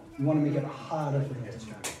straddle. We want to make it harder for them to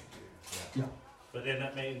straddle. Yeah. But then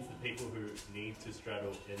that means the people who need to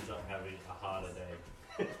straddle ends up having a harder day.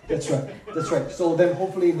 That's right. That's right. So then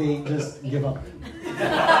hopefully they just give up.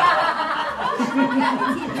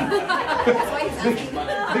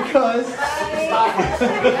 Because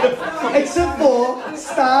except for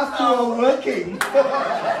staff who are working.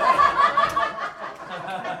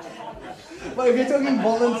 But if you're talking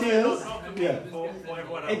volunteers, yeah,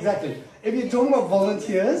 exactly. If you're talking about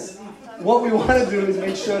volunteers, what we want to do is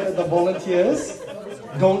make sure that the volunteers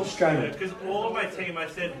don't straddle. Because all of my team, I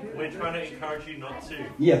said, we're trying to encourage you not to.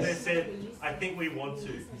 Yes. They said, I think we want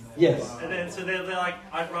to. Yes. And then, so they're like,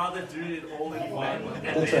 I'd rather do it all in one and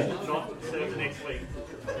That's then right. not serve the next week.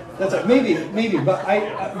 That's right. Maybe. But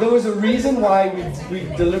there was a reason why we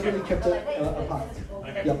deliberately kept it apart.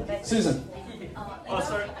 Okay. Yeah. Susan.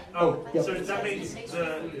 So that means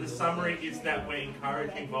the summary is that we're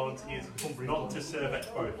encouraging volunteers not to serve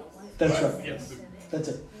at both. That's right. Yes. That's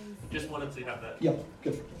it. Just wanted to have that. Yeah,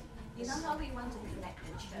 good. You know how we want to connect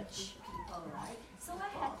the church people, right? So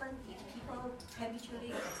what happens if people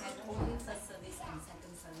habitually attend only first service and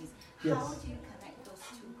second service? Yes. How do you connect those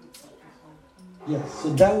 2 groups of people? Yes, so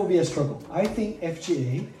that will be a struggle. I think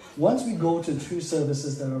FGA, once we go to 2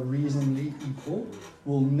 services that are reasonably equal,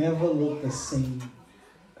 will never look the same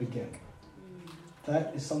again.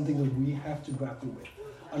 That is something that we have to grapple with.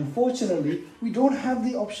 Unfortunately, we don't have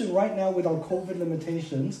the option right now with our COVID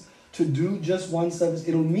limitations to do just 1 service.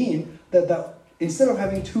 It'll mean that instead of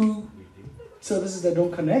having 2 services that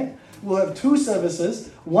don't connect, we'll have 2 services.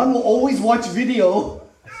 One will always watch video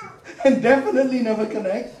and definitely never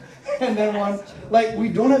connect. And then one, like, we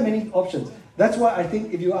don't have many options. That's why I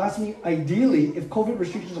think if you ask me, ideally, if COVID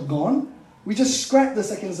restrictions are gone, we just scrap the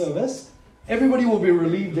second service. Everybody will be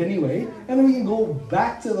relieved anyway. And then we can go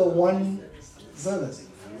back to the 1 service.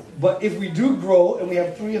 But if we do grow and we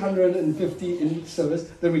have 350 in each service,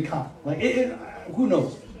 then we can't. Like, who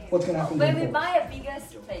knows what's going to happen? When we buy a bigger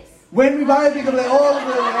place. When we buy a bigger place, yeah,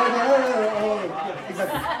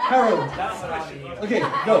 exactly. Harold. Okay,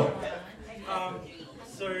 go.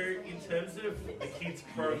 So in terms of the kids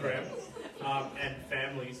program and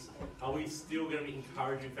families, are we still going to be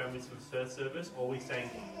encouraging families for first service, or are we saying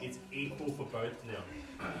it's equal for both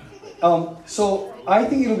now? So I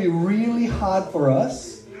think it'll be really hard for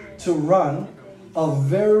us to run a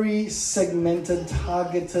very segmented,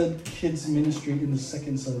 targeted kids ministry in the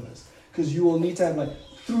second service. Because you will need to have like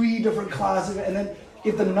 3 different classes, and then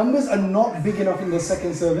if the numbers are not big enough in the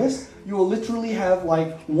second service, you will literally have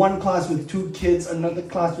like one class with 2 kids, another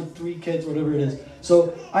class with 3 kids, whatever it is.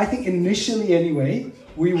 So I think initially anyway,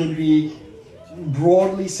 we would be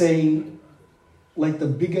broadly saying like the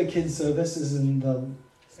bigger kids service is in the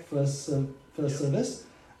first service,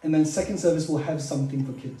 and then second service will have something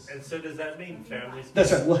for kids. And so does that mean families?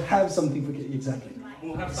 That's right, we'll have something for kids, exactly.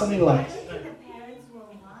 We'll have something like.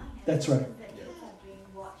 That's right.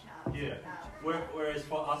 Yeah. Whereas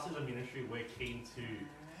for us as a ministry, we're keen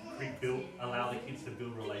to allow the kids to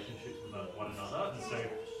build relationships with one another. And so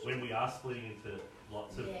when we are splitting into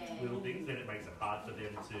lots of little things, then it makes it hard for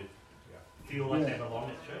them to feel like they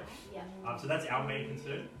belong at church. So that's our main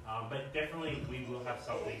concern. But definitely we will have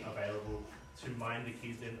something available to mind the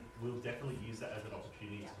kids, and we'll definitely use that as an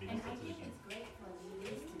opportunity to minister to the kids. It's great for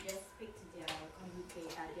leaders to just speak to their community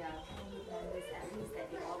members, at least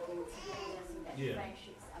that they all go together so that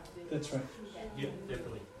friendships are built. That's right. Yeah,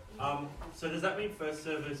 definitely. So does that mean first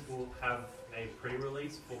service will have a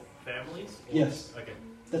pre-release for families? Yes. Okay.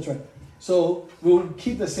 That's right. So we'll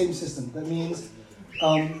keep the same system. That means,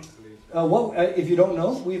 if you don't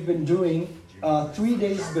know, we've been doing 3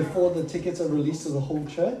 days before the tickets are released to the whole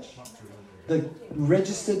church. The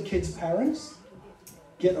registered kids' parents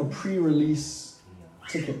get a pre-release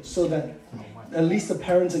ticket so that at least the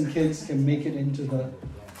parents and kids can make it into the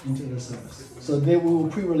service. So they will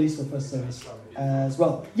pre-release the first service as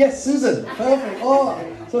well. Yes, Susan. Perfect. Oh,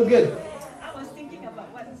 so good. I was thinking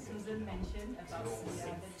about what Susan mentioned about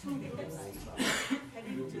the 2 groups,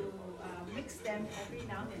 having to mix them every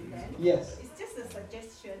now and then. Yes. It's just a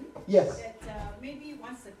suggestion. Yes. That maybe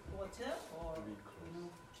once a quarter or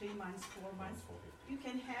 3 months, 4 months, you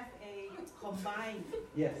can have a combined.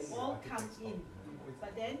 Yes. All come in,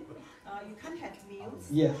 but then you can't have meals.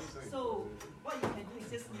 Yes. So what you can do is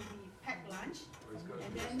just maybe pack lunch,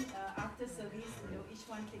 and then after service, each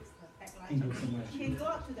one takes the pack lunch. You can go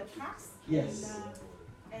out to the parks. Yes.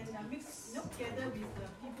 And mix together with the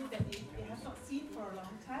people that they have not seen for a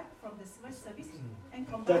long time from the first service, and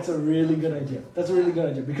combine. That's a really good idea. That's a really good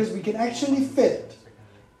idea because we can actually fit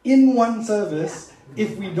in one service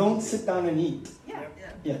if we don't sit down and eat.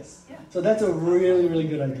 Yes. So that's a really, really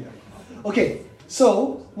good idea. Okay,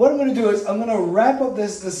 so what I'm going to do is I'm going to wrap up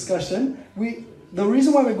this discussion. The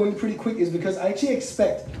reason why we're going pretty quick is because I actually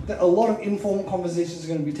expect that a lot of informal conversations are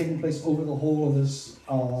going to be taking place over the whole of this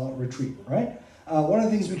retreat, right? One of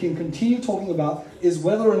the things we can continue talking about is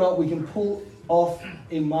whether or not we can pull off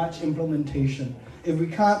a March implementation. If we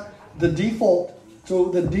can't, the default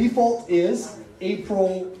is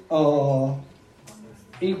April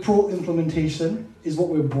implementation is what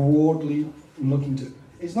we're broadly looking to.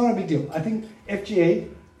 It's not a big deal. I think FGA,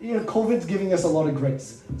 COVID's giving us a lot of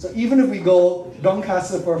grace. So even if we go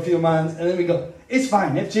Doncaster for a few months and then we go, it's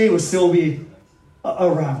fine, FGA will still be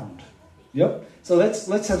around. Yep. So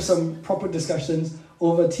let's have some proper discussions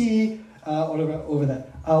over tea, over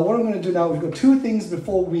that. What I'm going to do now, we've got 2 things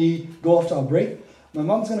before we go off to our break. My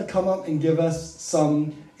mom's going to come up and give us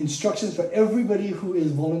some instructions for everybody who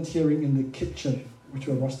is volunteering in the kitchen, which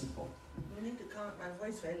we're rostered for. You need to come up, my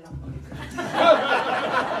voice very loud.